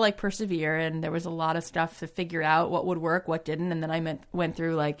 I had to persevere. And there was a lot of stuff to figure out what would work, what didn't. And then I went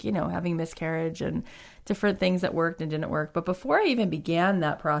through having miscarriage and different things that worked and didn't work. But before I even began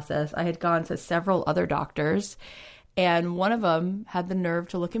that process, I had gone to several other doctors. And one of them had the nerve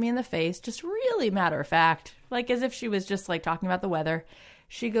to look at me in the face, just really matter of fact, like as if she was just talking about the weather.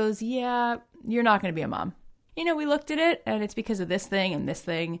 She goes, yeah, you're not going to be a mom. We looked at it, and it's because of this thing and this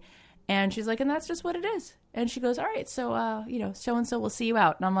thing. And she's like, and that's just what it is. And she goes, all right, so, so-and-so will see you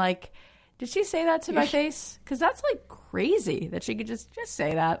out. And I'm like, did she say that to my face? Because that's like crazy that she could just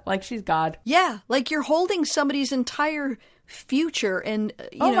say that. Like she's God. Yeah. Like you're holding somebody's entire future. And,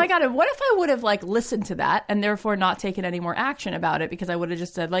 my God. And what if I would have like listened to that and therefore not taken any more action about it? Because I would have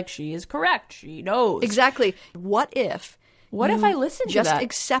just said like, she is correct. She knows. Exactly. What if I listened to that? Just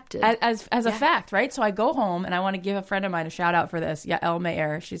accepted. As a fact, right? So I go home and I want to give a friend of mine a shout out for this. Yael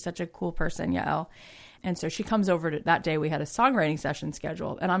Mayer. She's such a cool person, Yael. And so she comes over that day. We had a songwriting session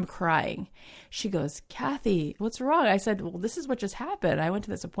scheduled and I'm crying. She goes, Kathy, what's wrong? I said, well, this is what just happened. I went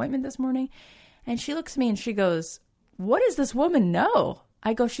to this appointment this morning. And she looks at me and she goes, what does this woman know?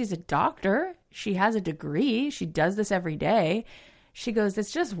 I go, she's a doctor. She has a degree. She does this every day. She goes,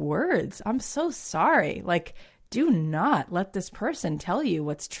 it's just words. I'm so sorry. Like, do not let this person tell you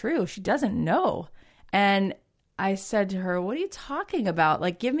what's true. She doesn't know. And I said to her, what are you talking about?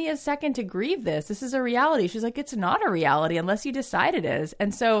 Like, give me a second to grieve this. This is a reality. She's like, it's not a reality unless you decide it is.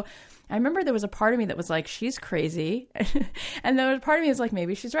 And so I remember there was a part of me that was like, she's crazy. And there was a part of me that was like,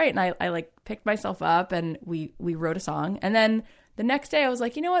 maybe she's right. And I like picked myself up and we wrote a song. And then the next day I was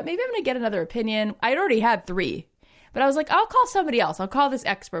like, you know what? Maybe I'm going to get another opinion. I'd already had 3. But I was like, I'll call somebody else. I'll call this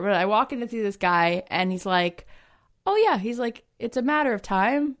expert. But I walk in to see this guy and he's like, oh yeah. He's like, it's a matter of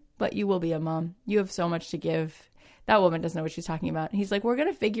time, but you will be a mom. You have so much to give. That woman doesn't know what she's talking about. And he's like, we're going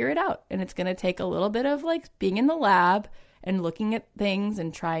to figure it out. And it's going to take a little bit of like being in the lab and looking at things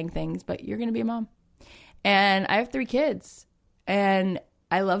and trying things, but you're going to be a mom. And I have 3 kids and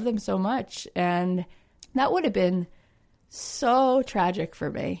I love them so much. And that would have been so tragic for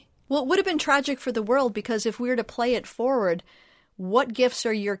me. Well, it would have been tragic for the world because if we were to play it forward, what gifts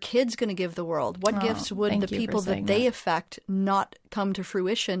are your kids going to give the world? What gifts would the people that they affect not come to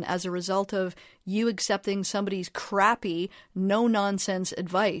fruition as a result of you accepting somebody's crappy, no-nonsense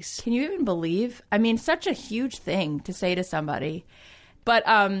advice? Can you even believe? I mean, such a huge thing to say to somebody. But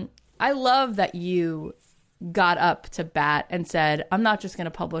I love that you got up to bat and said, I'm not just going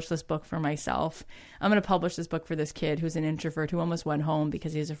to publish this book for myself. I'm going to publish this book for this kid who's an introvert who almost went home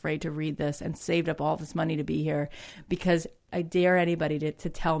because he was afraid to read this and saved up all this money to be here because I dare anybody to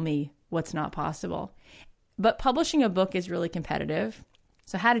tell me what's not possible. But publishing a book is really competitive.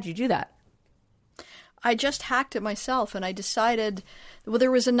 So how did you do that? I just hacked it myself and I decided, well, there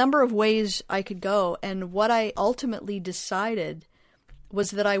was a number of ways I could go. And what I ultimately decided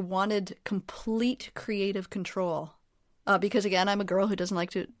was that I wanted complete creative control, because again, I'm a girl who doesn't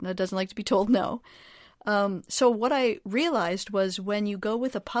like to be told no. So what I realized was when you go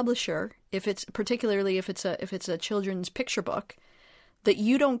with a publisher, particularly if it's a children's picture book, that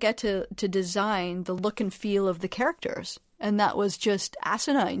you don't get to design the look and feel of the characters, and that was just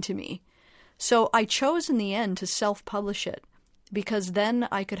asinine to me. So I chose in the end to self-publish it because then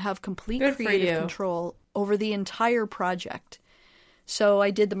I could have complete creative control over the entire project. So I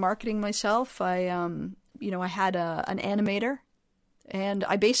did the marketing myself. I had an animator, and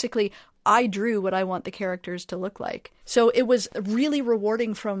I drew what I want the characters to look like. So it was really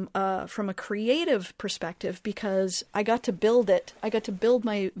rewarding from a creative perspective because I got to build it. I got to build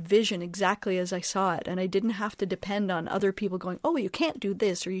my vision exactly as I saw it, and I didn't have to depend on other people going, oh, you can't do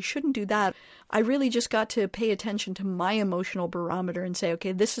this or you shouldn't do that. I really just got to pay attention to my emotional barometer and say,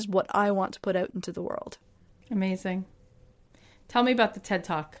 okay, this is what I want to put out into the world. Amazing. Tell me about the TED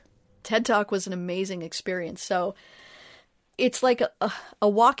Talk. TED Talk was an amazing experience. So it's like a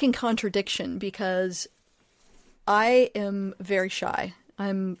walking contradiction because I am very shy.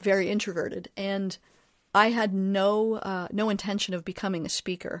 I'm very introverted, and I had no intention of becoming a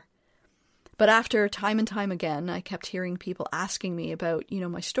speaker. But after time and time again, I kept hearing people asking me about,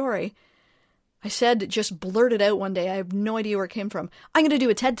 my story. I just blurted out one day, I have no idea where it came from, I'm going to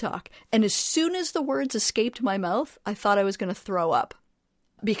do a TED Talk. And as soon as the words escaped my mouth, I thought I was going to throw up.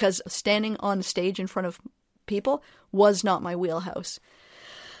 Because standing on stage in front of people was not my wheelhouse.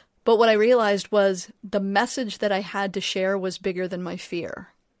 But what I realized was the message that I had to share was bigger than my fear.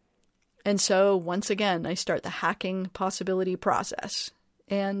 And so once again, I start the hacking possibility process.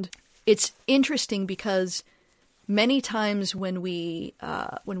 And it's interesting because many times when we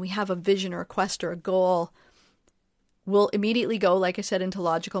have a vision or a quest or a goal, we'll immediately go, like I said, into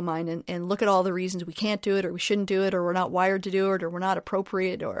logical mind and look at all the reasons we can't do it or we shouldn't do it or we're not wired to do it or we're not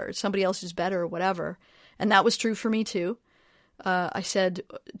appropriate or somebody else is better or whatever. And that was true for me too. I said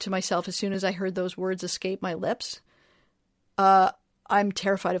to myself as soon as I heard those words escape my lips, I'm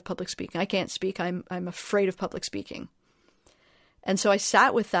terrified of public speaking. I can't speak. I'm afraid of public speaking. And so I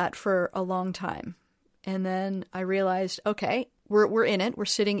sat with that for a long time. And then I realized, okay, we're in it. We're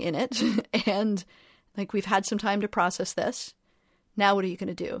sitting in it. And like we've had some time to process this. Now what are you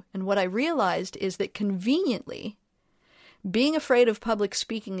going to do? And what I realized is that conveniently, being afraid of public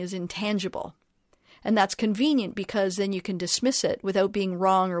speaking is intangible. And that's convenient because then you can dismiss it without being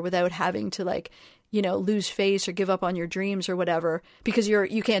wrong or without having to lose face or give up on your dreams or whatever, because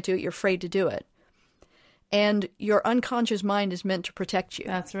you can't do it. You're afraid to do it. And your unconscious mind is meant to protect you.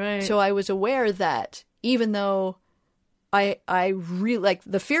 That's right. So I was aware that even though I really,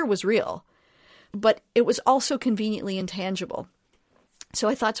 the fear was real, but it was also conveniently intangible. So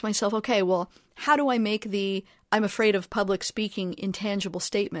I thought to myself, okay, well, how do I make the I'm afraid of public speaking intangible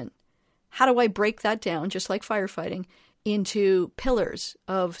statement? How do I break that down, just like firefighting, into pillars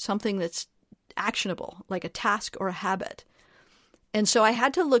of something that's actionable, like a task or a habit? And so I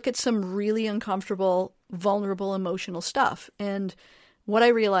had to look at some really uncomfortable, vulnerable, emotional stuff. And what I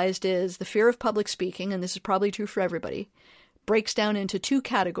realized is the fear of public speaking, and this is probably true for everybody, breaks down into two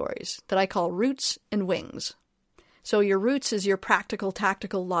categories that I call roots and wings. So your roots is your practical,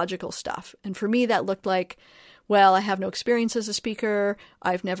 tactical, logical stuff. And for me, that looked like, well, I have no experience as a speaker.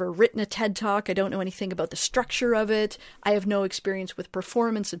 I've never written a TED Talk. I don't know anything about the structure of it. I have no experience with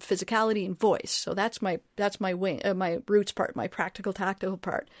performance and physicality and voice. So that's my wing, my roots part, my practical, tactical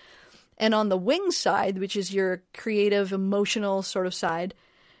part. And on the wings side, which is your creative, emotional sort of side,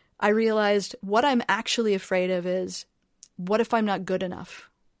 I realized what I'm actually afraid of is, what if I'm not good enough?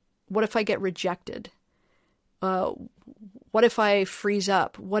 What if I get rejected? What if I freeze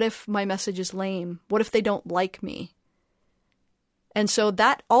up? What if my message is lame? What if they don't like me? And so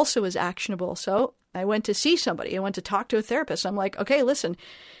that also is actionable. So I went to see somebody. I went to talk to a therapist. I'm like, okay, listen,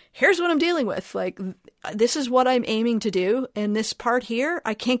 here's what I'm dealing with. This is what I'm aiming to do. And this part here,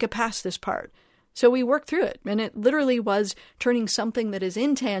 I can't get past this part. So we worked through it. And it literally was turning something that is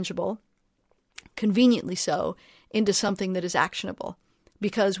intangible, conveniently so, into something that is actionable.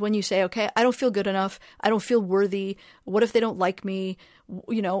 Because when you say, okay, I don't feel good enough, I don't feel worthy, what if they don't like me,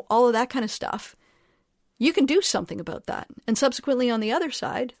 all of that kind of stuff, you can do something about that. And subsequently on the other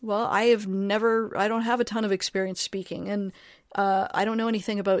side, well, I don't have a ton of experience speaking, and I don't know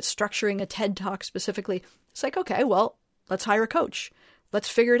anything about structuring a TED Talk specifically. It's like, okay, well, let's hire a coach. Let's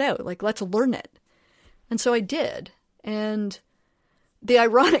figure it out. Let's learn it. And so I did. And the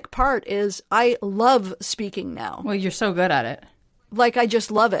ironic part is I love speaking now. Well, you're so good at it. I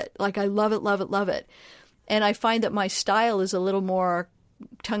just love it. I love it, love it, love it. And I find that my style is a little more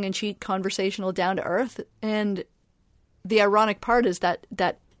tongue-in-cheek, conversational, down-to-earth. And the ironic part is that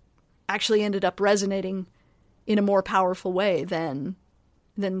actually ended up resonating in a more powerful way than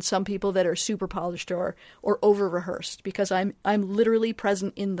some people that are super polished or over-rehearsed, because I'm literally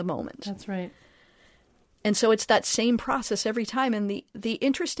present in the moment. That's right. And so it's that same process every time. And the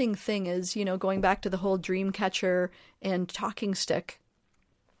interesting thing is, going back to the whole dream catcher and talking stick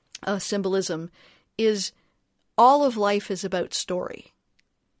symbolism, is all of life is about story.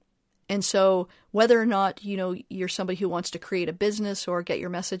 And so whether or not, you're somebody who wants to create a business or get your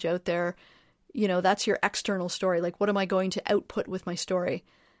message out there, that's your external story. What am I going to output with my story?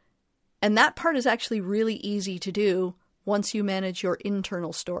 And that part is actually really easy to do once you manage your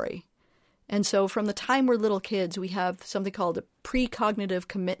internal story. And so from the time we're little kids, we have something called a precognitive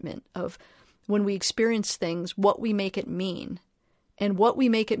commitment of when we experience things, what we make it mean. And what we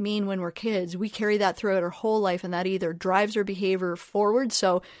make it mean when we're kids, we carry that throughout our whole life, and that either drives our behavior forward,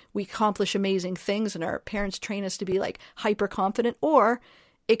 so we accomplish amazing things and our parents train us to be hyper confident, or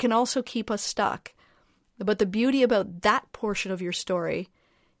it can also keep us stuck. But the beauty about that portion of your story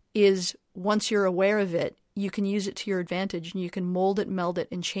is once you're aware of it, you can use it to your advantage, and you can mold it, meld it,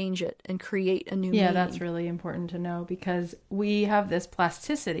 and change it and create a new meaning. Yeah, that's really important to know, because we have this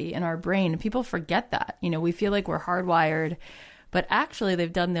plasticity in our brain. People forget that. We feel like we're hardwired, but actually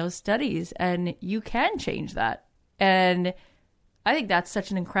they've done those studies and you can change that. And I think that's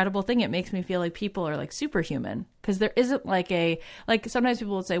such an incredible thing. It makes me feel like people are superhuman, because there isn't sometimes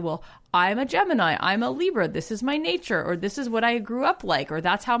people will say, well, I'm a Gemini, I'm a Libra, this is my nature, or this is what I grew up like, or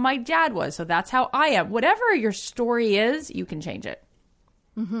that's how my dad was, so that's how I am. Whatever your story is, you can change it.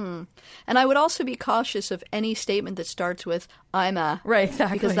 Mm-hmm. And I would also be cautious of any statement that starts with I'm a. Right,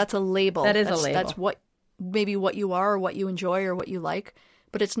 exactly. Because that's a label. That is a label. That's maybe what you are, or what you enjoy, or what you like,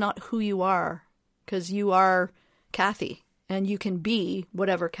 but it's not who you are, because you are Kathy. And you can be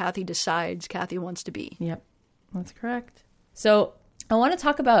whatever Kathy decides Kathy wants to be. Yep, that's correct. So I want to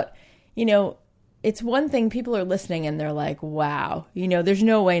talk about, it's one thing, people are listening and they're like, wow, there's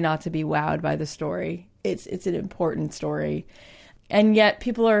no way not to be wowed by the story. It's an important story. And yet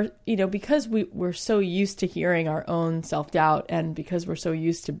people are, because we're so used to hearing our own self-doubt, and because we're so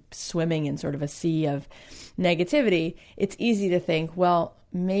used to swimming in sort of a sea of negativity, it's easy to think, well,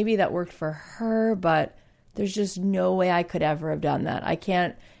 maybe that worked for her, but There's just no way I could ever have done that. I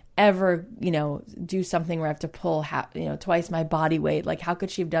can't ever, do something where I have to pull, twice my body weight. Like, how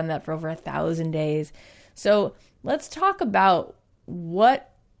could she have done that for over 1,000 days? So let's talk about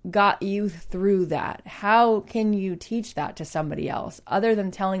what got you through that. How can you teach that to somebody else other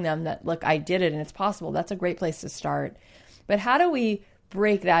than telling them that, look, I did it and it's possible? That's a great place to start. But how do we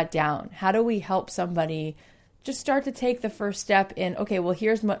break that down? How do we help somebody just start to take the first step in, okay, well,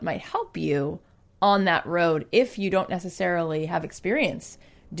 here's what might help you on that road if you don't necessarily have experience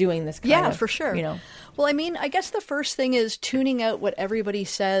doing this kind of, yeah, for sure. Well, I mean, I guess the first thing is tuning out what everybody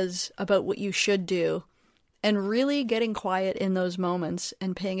says about what you should do and really getting quiet in those moments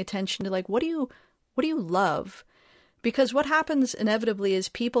and paying attention to, like, what do you love? Because what happens inevitably is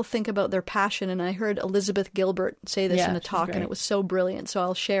people think about their passion. And I heard Elizabeth Gilbert say this in a talk, and it was so brilliant. So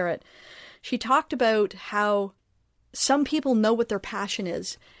I'll share it. She talked about how some people know what their passion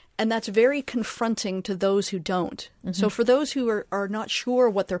is, and that's very confronting to those who don't. Mm-hmm. So for those who are not sure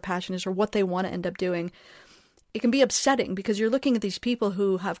what their passion is or what they want to end up doing, it can be upsetting because you're looking at these people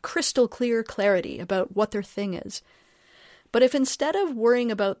who have crystal clear clarity about what their thing is. But if instead of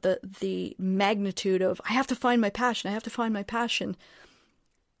worrying about the magnitude of, I have to find my passion,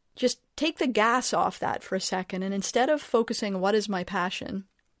 just take the gas off that for a second. And instead of focusing, what is my passion?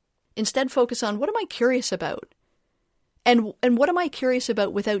 Instead focus on, what am I curious about? And what am I curious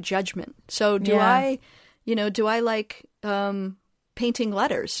about without judgment? So do I like painting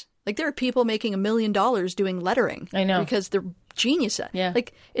letters? Like, there are people making $1 million doing lettering. I know. Because they're genius at it. Yeah.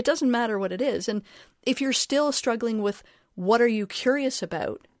 Like, it doesn't matter what it is. And if you're still struggling with what are you curious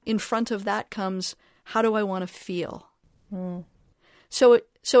about, in front of that comes, how do I want to feel? Mm. So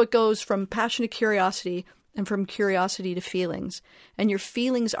it goes from passion to curiosity, and from curiosity to feelings. And your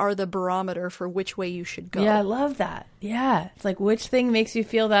feelings are the barometer for which way you should go. Yeah, I love that. Yeah. It's like, which thing makes you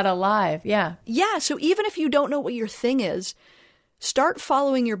feel that alive? Yeah. Yeah. So even if you don't know what your thing is, start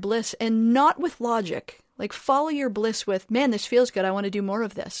following your bliss, and not with logic. Like, follow your bliss with, man, this feels good. I want to do more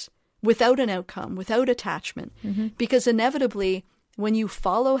of this, without an outcome, without attachment. Mm-hmm. Because inevitably, when you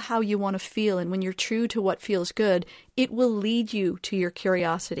follow how you want to feel and when you're true to what feels good, it will lead you to your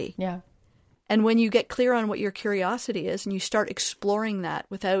curiosity. Yeah. And when you get clear on what your curiosity is and you start exploring that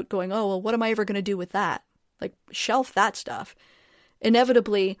without going, oh, well, what am I ever going to do with that? Like, shelf that stuff.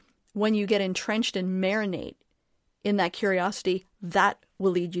 Inevitably, when you get entrenched and marinate in that curiosity, that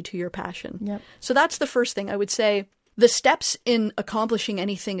will lead you to your passion. Yep. So that's the first thing I would say. The steps in accomplishing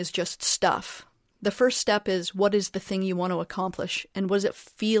anything is just stuff. The first step is, what is the thing you want to accomplish? And what does it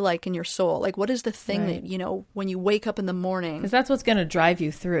feel like in your soul? Like, what is the thing that, when you wake up in the morning? Because that's what's going to drive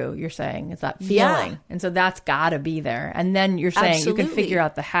you through, you're saying, is that feeling. Yeah. And so that's got to be there. And then you're saying you can figure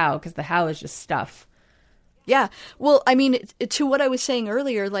out the how, because the how is just stuff. Yeah. Well, I mean, to what I was saying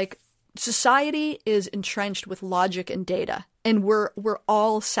earlier, like, society is entrenched with logic and data. And we're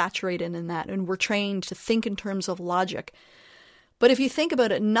all saturated in that. And we're trained to think in terms of logic. But if you think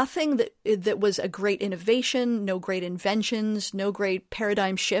about it, nothing that was a great innovation, no great inventions, no great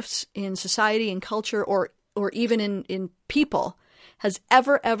paradigm shifts in society and culture or even in people has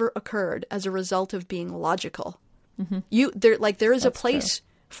ever occurred as a result of being logical. Mm-hmm. There is a place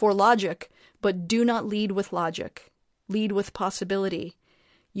for logic, but do not lead with logic. Lead with possibility.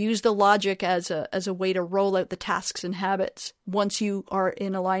 Use the logic as a way to roll out the tasks and habits once you are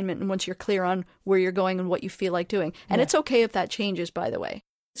in alignment and once you're clear on where you're going and what you feel like doing. And it's okay if that changes, by the way.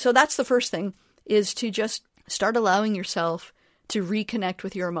 So that's the first thing, is to just start allowing yourself to reconnect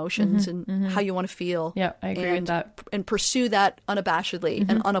with your emotions and how you want to feel. Yeah, I agree with that. And pursue that unabashedly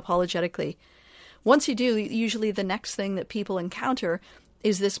and unapologetically. Once you do, usually the next thing that people encounter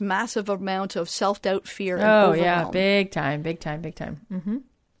is this massive amount of self-doubt, fear, and overwhelm. Oh, yeah, big time. Mm-hmm.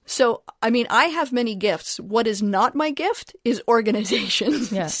 So, I mean, I have many gifts. What is not my gift is organization.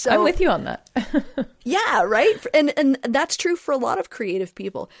 Yeah, so, I'm with you on that. Yeah, right? And that's true for a lot of creative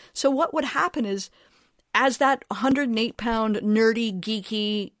people. So what would happen is, as that 108-pound, nerdy,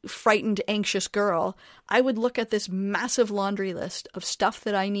 geeky, frightened, anxious girl, I would look at this massive laundry list of stuff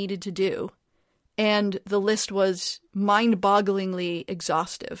that I needed to do. And the list was mind-bogglingly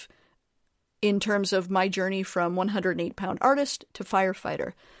exhaustive in terms of my journey from 108-pound artist to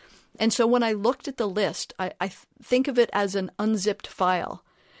firefighter. And so when I looked at the list, I think of it as an unzipped file.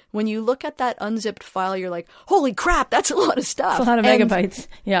 When you look at that unzipped file, you're like, holy crap, that's a lot of stuff. That's a lot of megabytes.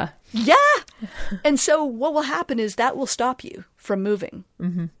 Yeah. Yeah. And so what will happen is that will stop you from moving.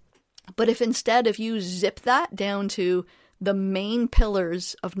 Mm-hmm. But if you zip that down to the main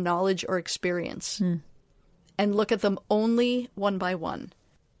pillars of knowledge or experience and look at them only one by one,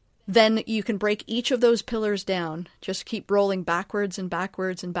 then you can break each of those pillars down. Just keep rolling backwards and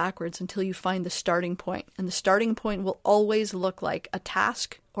backwards and backwards until you find the starting point. And the starting point will always look like a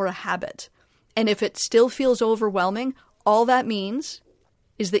task or a habit. And if it still feels overwhelming, all that means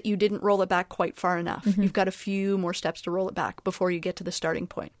is that you didn't roll it back quite far enough. Mm-hmm. You've got a few more steps to roll it back before you get to the starting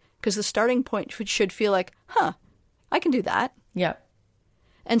point. Because the starting point should feel like, I can do that. Yeah.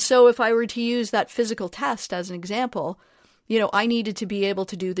 And so if I were to use that physical test as an example, I needed to be able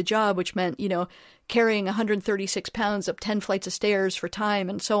to do the job, which meant, carrying 136 pounds up 10 flights of stairs for time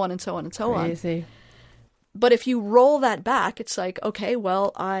and so on and so on and so on. Crazy. But if you roll that back, it's like, okay,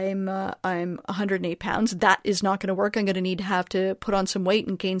 well, I'm 108 pounds. That is not going to work. I'm going to have to put on some weight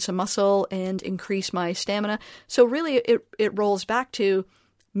and gain some muscle and increase my stamina. So really, it rolls back to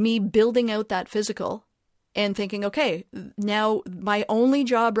me building out that physical and thinking, okay, now my only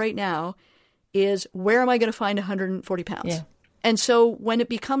job right now is where am I going to find 140 pounds? Yeah. And so when it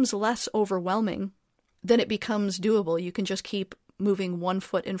becomes less overwhelming, then it becomes doable. You can just keep moving one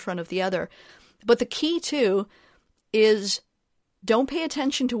foot in front of the other. But the key, too, is don't pay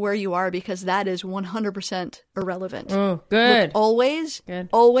attention to where you are because that is 100% irrelevant. Oh, good. Look always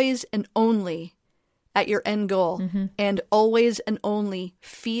and only at your end goal. Mm-hmm. And always and only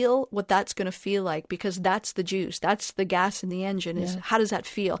feel what that's going to feel like because that's the juice. That's the gas in the engine is how does that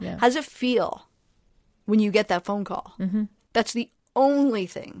feel? Yeah. How does it feel when you get that phone call? Mm-hmm. That's the only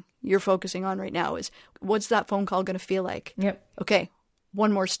thing you're focusing on right now is what's that phone call going to feel like? Yep. Okay,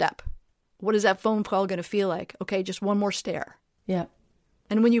 one more step. What is that phone call going to feel like? Okay, just one more stare. Yeah.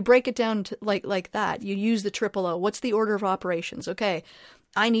 And when you break it down to like that, you use the triple O. What's the order of operations? Okay,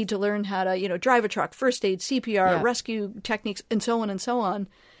 I need to learn how to, drive a truck, first aid, CPR, rescue techniques, and so on and so on.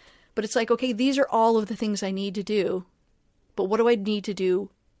 But it's like, okay, these are all of the things I need to do. But what do I need to do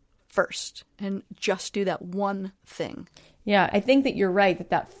first? And just do that one thing. Yeah, I think that you're right,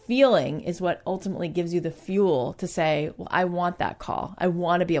 that feeling is what ultimately gives you the fuel to say, well, I want that call. I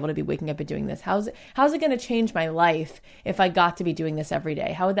want to be able to be waking up and doing this. How's it going to change my life if I got to be doing this every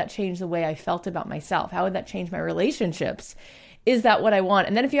day? How would that change the way I felt about myself? How would that change my relationships? Is that what I want?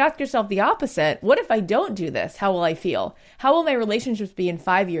 And then if you ask yourself the opposite, what if I don't do this? How will I feel? How will my relationships be in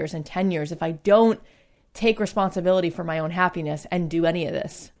 5 years and 10 years if I don't take responsibility for my own happiness and do any of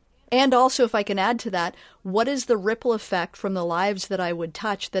this? And also, if I can add to that, what is the ripple effect from the lives that I would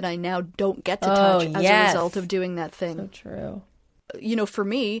touch that I now don't get to touch as a result of doing that thing? So true. For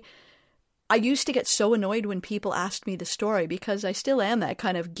me, I used to get so annoyed when people asked me the story because I still am that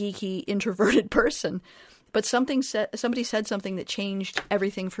kind of geeky, introverted person. But somebody said something that changed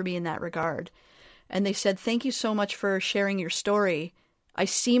everything for me in that regard. And they said, thank you so much for sharing your story. I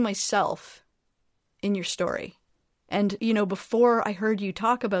see myself in your story. And, before I heard you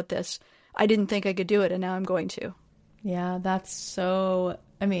talk about this, I didn't think I could do it, and now I'm going to. Yeah, that's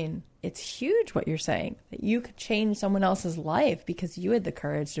it's huge what you're saying, that you could change someone else's life because you had the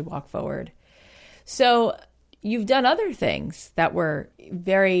courage to walk forward. So you've done other things that were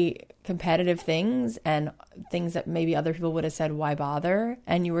very competitive things and things that maybe other people would have said, why bother?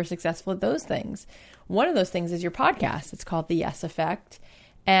 And you were successful at those things. One of those things is your podcast. It's called The Yes Effect.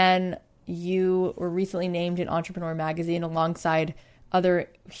 And you were recently named in Entrepreneur Magazine alongside other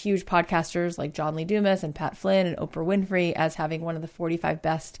huge podcasters like John Lee Dumas and Pat Flynn and Oprah Winfrey as having one of the 45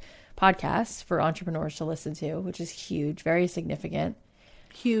 best podcasts for entrepreneurs to listen to, which is huge, very significant.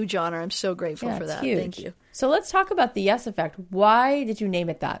 Huge honor. I'm so grateful for that. Huge. Thank you. So let's talk about the Yes Effect. Why did you name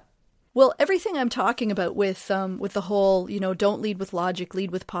it that? Well, everything I'm talking about with the whole, don't lead with logic,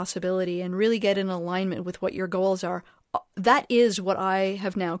 lead with possibility, and really get in alignment with what your goals are. That is what I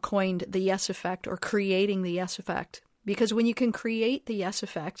have now coined the Yes Effect, or creating the Yes Effect. Because when you can create the Yes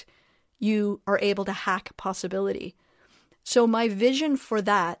Effect, you are able to hack possibility. So my vision for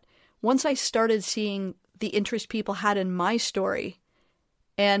that, once I started seeing the interest people had in my story,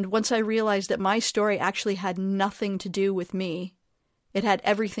 and once I realized that my story actually had nothing to do with me, it had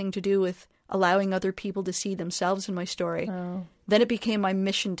everything to do with allowing other people to see themselves in my story, then it became my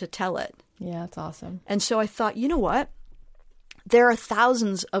mission to tell it. Yeah, that's awesome. And so I thought, you know what? There are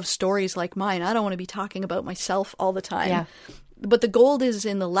thousands of stories like mine. I don't want to be talking about myself all the time. Yeah. But the gold is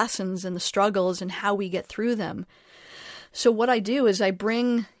in the lessons and the struggles and how we get through them. So what I do is I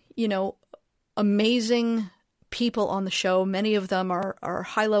bring, amazing people on the show. Many of them are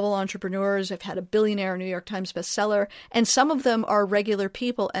high-level entrepreneurs. I've had a billionaire New York Times bestseller. And some of them are regular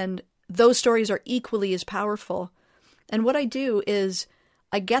people. And those stories are equally as powerful. And what I do is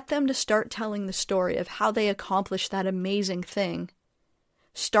I get them to start telling the story of how they accomplished that amazing thing,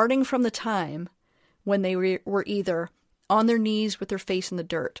 starting from the time when they were either on their knees with their face in the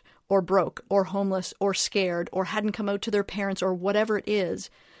dirt, or broke, or homeless, or scared, or hadn't come out to their parents, or whatever it is.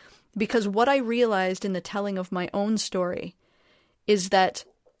 Because what I realized in the telling of my own story is that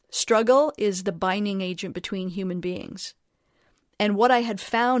struggle is the binding agent between human beings. And what I had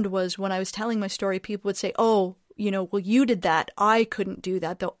found was when I was telling my story, people would say, oh, well, you did that. I couldn't do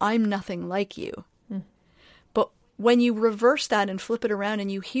that, though I'm nothing like you. But when you reverse that and flip it around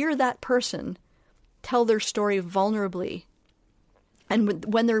and you hear that person tell their story vulnerably, and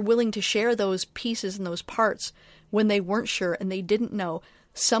when they're willing to share those pieces and those parts when they weren't sure and they didn't know,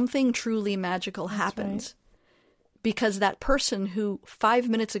 something truly magical happens. Right. Because that person who 5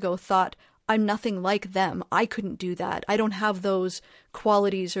 minutes ago thought, I'm nothing like them, I couldn't do that, I don't have those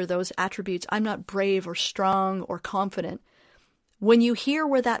qualities or those attributes, I'm not brave or strong or confident. When you hear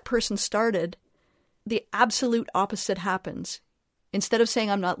where that person started, the absolute opposite happens. Instead of saying,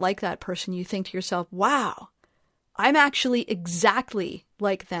 I'm not like that person, you think to yourself, wow, I'm actually exactly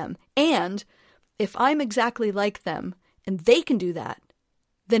like them. And if I'm exactly like them and they can do that,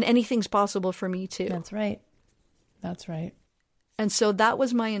 then anything's possible for me too. That's right. That's right. And so that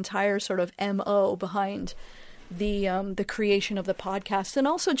was my entire sort of MO behind the creation of the podcast. And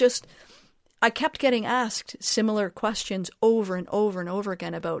also just, I kept getting asked similar questions over and over and over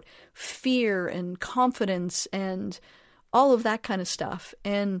again about fear and confidence and all of that kind of stuff.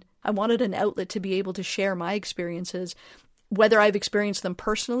 And I wanted an outlet to be able to share my experiences, whether I've experienced them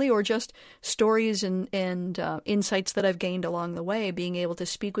personally or just stories and insights that I've gained along the way, being able to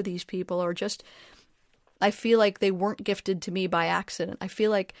speak with these people, or just, I feel like they weren't gifted to me by accident. I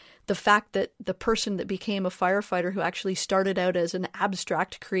feel like the fact that the person that became a firefighter who actually started out as an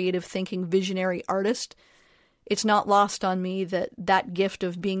abstract, creative thinking, visionary artist, it's not lost on me that that gift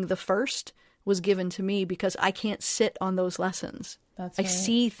of being the first was given to me because I can't sit on those lessons. That's I right.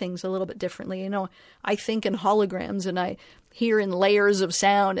 see things a little bit differently. I think in holograms and I hear in layers of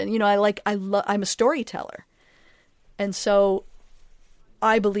sound, and I'm a storyteller. And so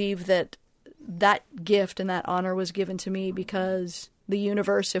I believe that gift and that honor was given to me because the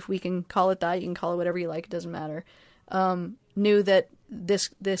universe, if we can call it that, you can call it whatever you like, it doesn't matter, knew that this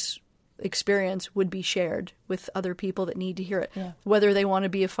experience would be shared with other people that need to hear it. Yeah. Whether they want to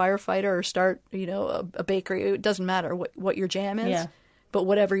be a firefighter or start, a bakery, it doesn't matter what your jam is. Yeah. But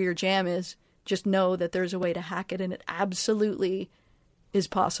whatever your jam is, just know that there's a way to hack it, and it absolutely is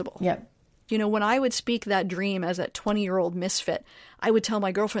possible. Yeah. When I would speak that dream as that 20-year-old misfit, I would tell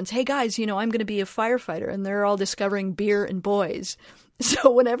my girlfriends, hey guys, I'm going to be a firefighter, and they're all discovering beer and boys.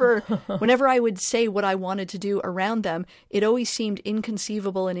 So whenever I would say what I wanted to do around them, it always seemed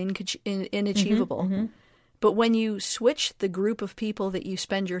inconceivable and inachievable. Mm-hmm. But when you switch the group of people that you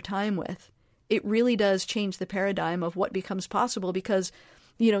spend your time with, it really does change the paradigm of what becomes possible. Because,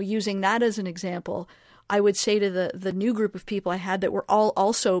 using that as an example, I would say to the new group of people I had that were all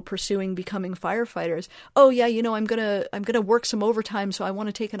also pursuing becoming firefighters, oh yeah, I'm gonna work some overtime, so I want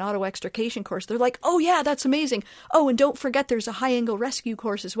to take an auto extrication course. They're like, oh yeah, that's amazing. Oh, and don't forget there's a high angle rescue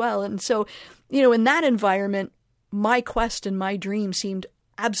course as well. And so, in that environment, my quest and my dream seemed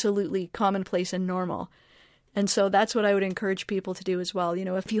absolutely commonplace and normal. And so that's what I would encourage people to do as well.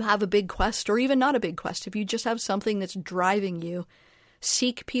 If you have a big quest, or even not a big quest, if you just have something that's driving you,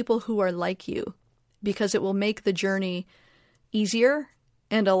 seek people who are like you, because it will make the journey easier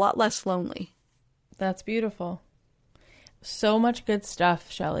and a lot less lonely. That's beautiful. So much good stuff,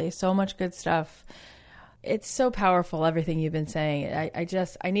 Shelli. So much good stuff. It's so powerful, everything you've been saying.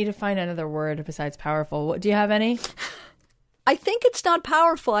 I need to find another word besides powerful. Do you have any? I think it's not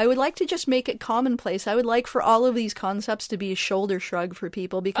powerful. I would like to just make it commonplace. I would like for all of these concepts to be a shoulder shrug for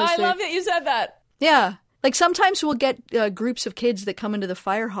people, because I love that you said that. Yeah. Like sometimes we'll get groups of kids that come into the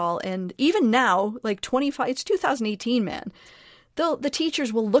fire hall, and even now, like 25, it's 2018, man. The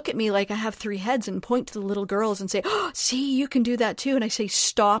teachers will look at me like I have three heads and point to the little girls and say, oh, see, you can do that too. And I say,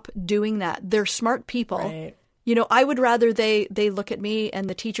 stop doing that. They're smart people. Right. I would rather they look at me and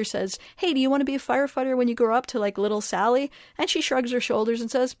the teacher says, hey, do you want to be a firefighter when you grow up, to like little Sally? And she shrugs her shoulders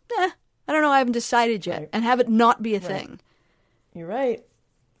and says, I don't know, I haven't decided yet. Right. And have it not be a thing. You're right.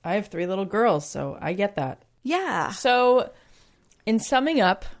 I have three little girls, so I get that. Yeah. So, in summing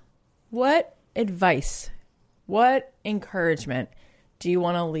up, what advice, what encouragement do you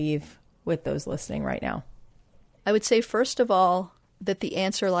want to leave with those listening right now? I would say, first of all, that the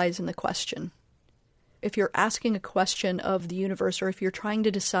answer lies in the question. If you're asking a question of the universe, or if you're trying to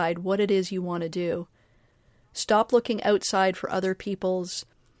decide what it is you want to do, stop looking outside for other people's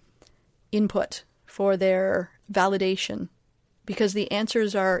input, for their validation. Because the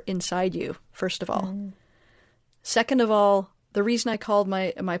answers are inside you, first of all. Mm. Second of all, the reason I called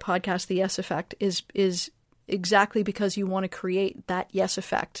my podcast The Yes Effect is exactly because you want to create that yes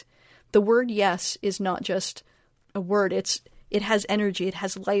effect. The word yes is not just a word. It's It has energy, it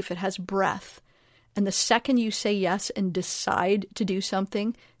has life, it has breath. And the second you say yes and decide to do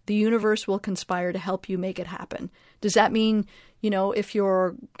something, the universe will conspire to help you make it happen. Does that mean, if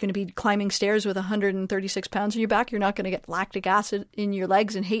you're going to be climbing stairs with 136 pounds on your back, you're not going to get lactic acid in your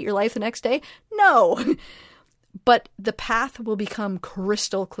legs and hate your life the next day? No. But the path will become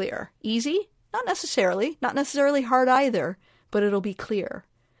crystal clear. Easy? Not necessarily. Not necessarily hard either, but it'll be clear.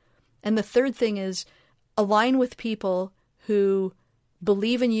 And the third thing is align with people who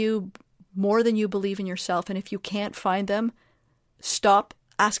believe in you more than you believe in yourself. And if you can't find them, stop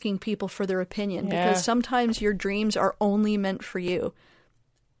asking people for their opinion, because sometimes your dreams are only meant for you.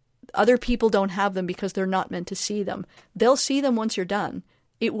 Other people don't have them because they're not meant to see them. They'll see them once you're done.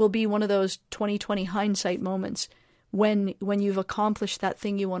 It will be one of those 20/20 hindsight moments when you've accomplished that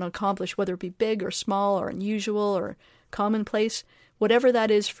thing you want to accomplish, whether it be big or small or unusual or commonplace, whatever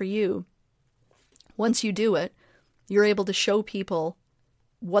that is for you. Once you do it, you're able to show people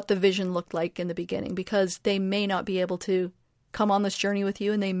what the vision looked like in the beginning, because they may not be able to come on this journey with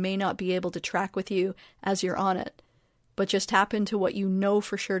you, and they may not be able to track with you as you're on it. But just tap into what you know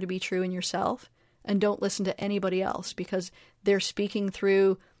for sure to be true in yourself, and don't listen to anybody else, because they're speaking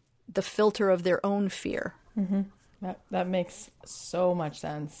through the filter of their own fear. Mm-hmm. That makes so much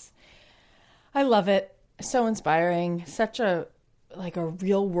sense. I love it. So inspiring. Such a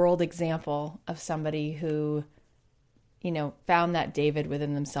real world example of somebody who, found that David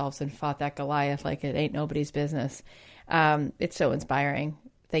within themselves and fought that Goliath like it ain't nobody's business. It's so inspiring.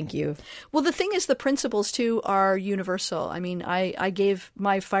 Thank you. Well, the thing is, the principles too are universal. I mean, I gave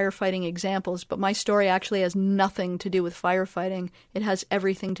my firefighting examples, but my story actually has nothing to do with firefighting. It has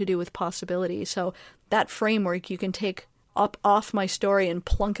everything to do with possibility. So that framework you can take up off my story and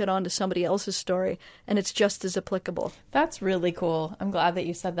plunk it onto somebody else's story, and it's just as applicable. That's really cool. I'm glad that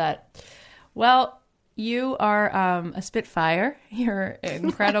you said that. Well, you are a spitfire. You're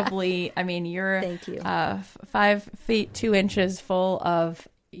incredibly, you're Thank you. 5 feet 2 inches full of,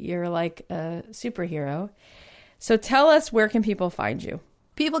 you're like a superhero. So tell us, where can people find you?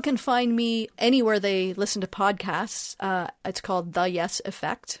 People can find me anywhere they listen to podcasts. It's called The Yes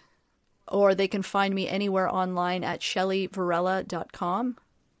Effect. Or they can find me anywhere online at shellivarela.com.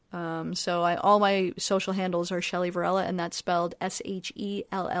 So all my social handles are Shelli Varela, and that's spelled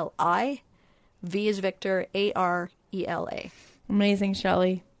Shelli. V is Victor, Arela. Amazing,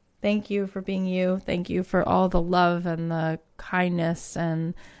 Shelli. Thank you for being you. Thank you for all the love and the kindness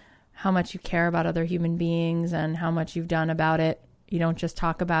and how much you care about other human beings and how much you've done about it. You don't just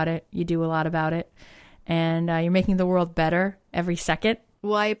talk about it, you do a lot about it. And you're making the world better every second.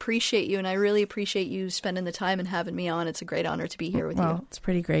 Well, I appreciate you, and I really appreciate you spending the time and having me on. It's a great honor to be here with you. Well, it's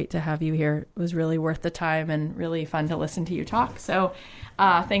pretty great to have you here. It was really worth the time and really fun to listen to you talk. So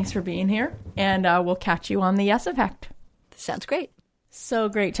thanks for being here, and we'll catch you on the Yes Effect. Sounds great. So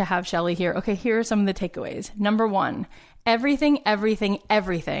great to have Shelli here. Okay, here are some of the takeaways. Number 1, everything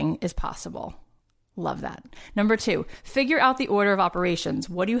is possible. Love that. Number 2, figure out the order of operations.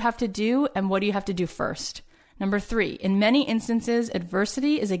 What do you have to do, and what do you have to do first? Number 3, in many instances,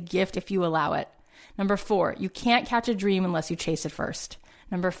 adversity is a gift if you allow it. Number 4, you can't catch a dream unless you chase it first.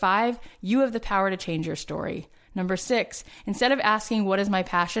 Number 5, you have the power to change your story. Number 6, instead of asking what is my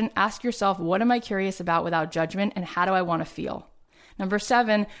passion, ask yourself what am I curious about without judgment, and how do I want to feel? Number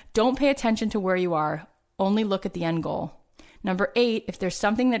 7, don't pay attention to where you are, only look at the end goal. Number 8, if there's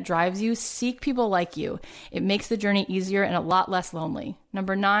something that drives you, seek people like you. It makes the journey easier and a lot less lonely.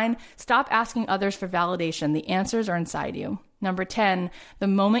 Number 9, stop asking others for validation. The answers are inside you. Number 10, the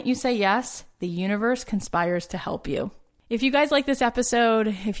moment you say yes, the universe conspires to help you. If you guys like this episode,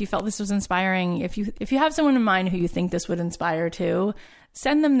 if you felt this was inspiring, if you have someone in mind who you think this would inspire too,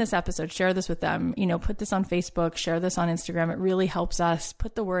 send them this episode, share this with them, put this on Facebook, share this on Instagram. It really helps us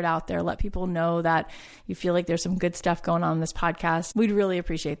put the word out there, let people know that you feel like there's some good stuff going on in this podcast. We'd really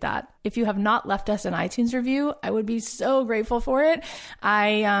appreciate that. If you have not left us an iTunes review, I would be so grateful for it.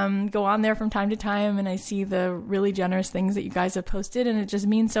 I go on there from time to time and I see the really generous things that you guys have posted, and it just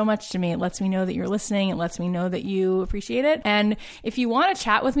means so much to me. It lets me know that you're listening. It lets me know that you appreciate it. And if you want to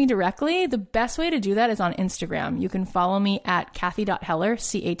chat with me directly, the best way to do that is on Instagram. You can follow me at Kathy.Heller,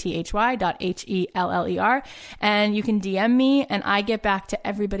 CATHY.HELLER, and you can DM me and I get back to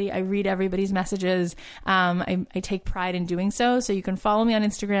everybody. I read everybody's messages. I take pride in doing so. So you can follow me on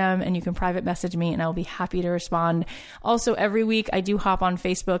Instagram and you can private message me and I'll be happy to respond. Also, every week I do hop on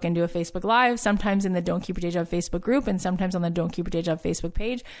Facebook and do a Facebook Live, sometimes in the Don't Keep Your Day Job Facebook group and sometimes on the Don't Keep Your Day Job Facebook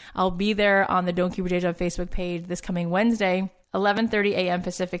page. I'll be there on the Don't Keep Your Day Job Facebook page this coming Wednesday. 11:30 a.m.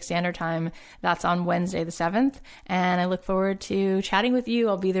 Pacific Standard Time. That's on Wednesday the 7th. And I look forward to chatting with you.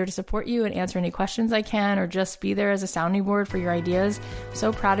 I'll be there to support you and answer any questions I can, or just be there as a sounding board for your ideas.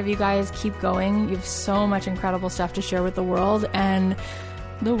 So proud of you guys. Keep going. You have so much incredible stuff to share with the world, and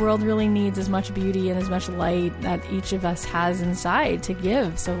the world really needs as much beauty and as much light that each of us has inside to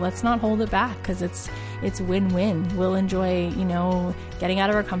give. So let's not hold it back, because it's win-win. We'll enjoy, getting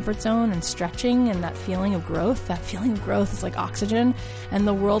out of our comfort zone and stretching, and that feeling of growth. That feeling of growth is like oxygen, and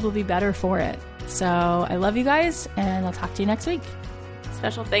the world will be better for it. So I love you guys, and I'll talk to you next week.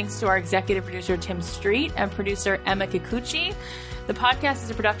 Special thanks to our executive producer, Tim Street, and producer, Emma Kikuchi. The podcast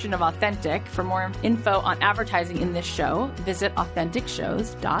is a production of Authentic. For more info on advertising in this show, visit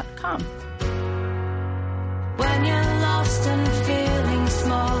AuthenticShows.com. When you're lost and feeling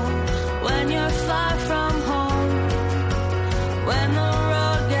small, when you're far from home, when the